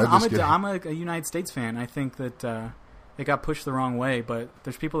know that. I'm a United States fan. I think that it got pushed the wrong way, but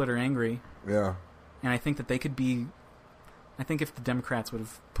there's people that are angry. Yeah. And I think that they could be. I think if the Democrats would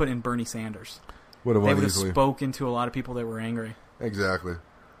have put in Bernie Sanders, they would have spoken to a lot of people that were angry. Exactly.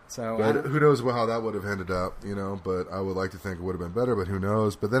 So, but who knows how that would have ended up, but I would like to think it would have been better, but who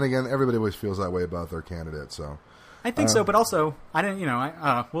knows. But then again, everybody always feels that way about their candidate, so. I think so, but also, I didn't,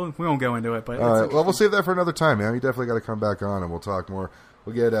 we won't go into it. But well, we'll save that for another time, man. You definitely got to come back on and we'll talk more.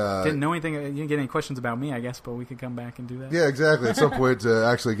 We'll get. Didn't know anything. You didn't get any questions about me, I guess, but we could come back and do that. Yeah, exactly. At some point, to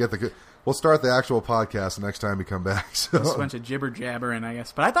actually get we'll start the actual podcast the next time you come back. So. Just a bunch of jibber jabbering, I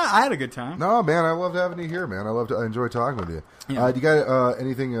guess. But I thought I had a good time. No, man, I loved having you here, man. I enjoy talking with you. Yeah. Do you got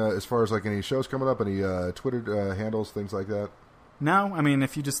anything as far as like any shows coming up? Any Twitter handles, things like that? No, I mean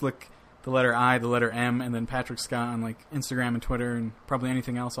if you just look the letter I, the letter M, and then Patrick Scott on like Instagram and Twitter, and probably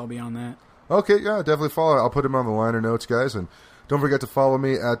anything else, I'll be on that. Okay, yeah, definitely follow. I'll put him on the liner notes, guys, and. Don't forget to follow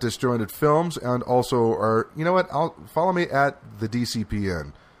me at Disjointed Films, and also, follow me at the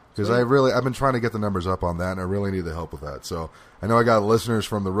DCPN, because I've been trying to get the numbers up on that, and I really need the help with that. So I know I got listeners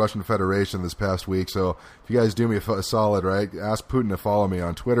from the Russian Federation this past week, so if you guys do me a solid, right, ask Putin to follow me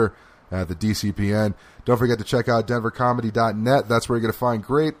on Twitter at the DCPN. Don't forget to check out denvercomedy.net. That's where you're going to find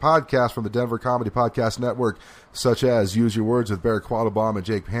great podcasts from the Denver Comedy Podcast Network, such as Use Your Words with Barry Quattlebaum and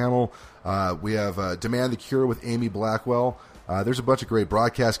Jake Hamill. We have Demand the Cure with Amy Blackwell. There's a bunch of great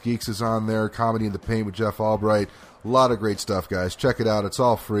Broadcast Geeks is on there. Comedy in the Paint with Jeff Albright. A lot of great stuff, guys. Check it out. It's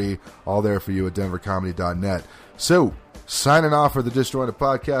all free. All there for you at denvercomedy.net. So, signing off for the Disjointed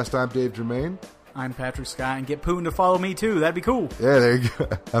Podcast, I'm Dave Germain. I'm Patrick Scott. And get Putin to follow me, too. That'd be cool. Yeah, there you go.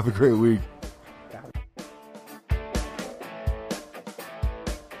 Have a great week.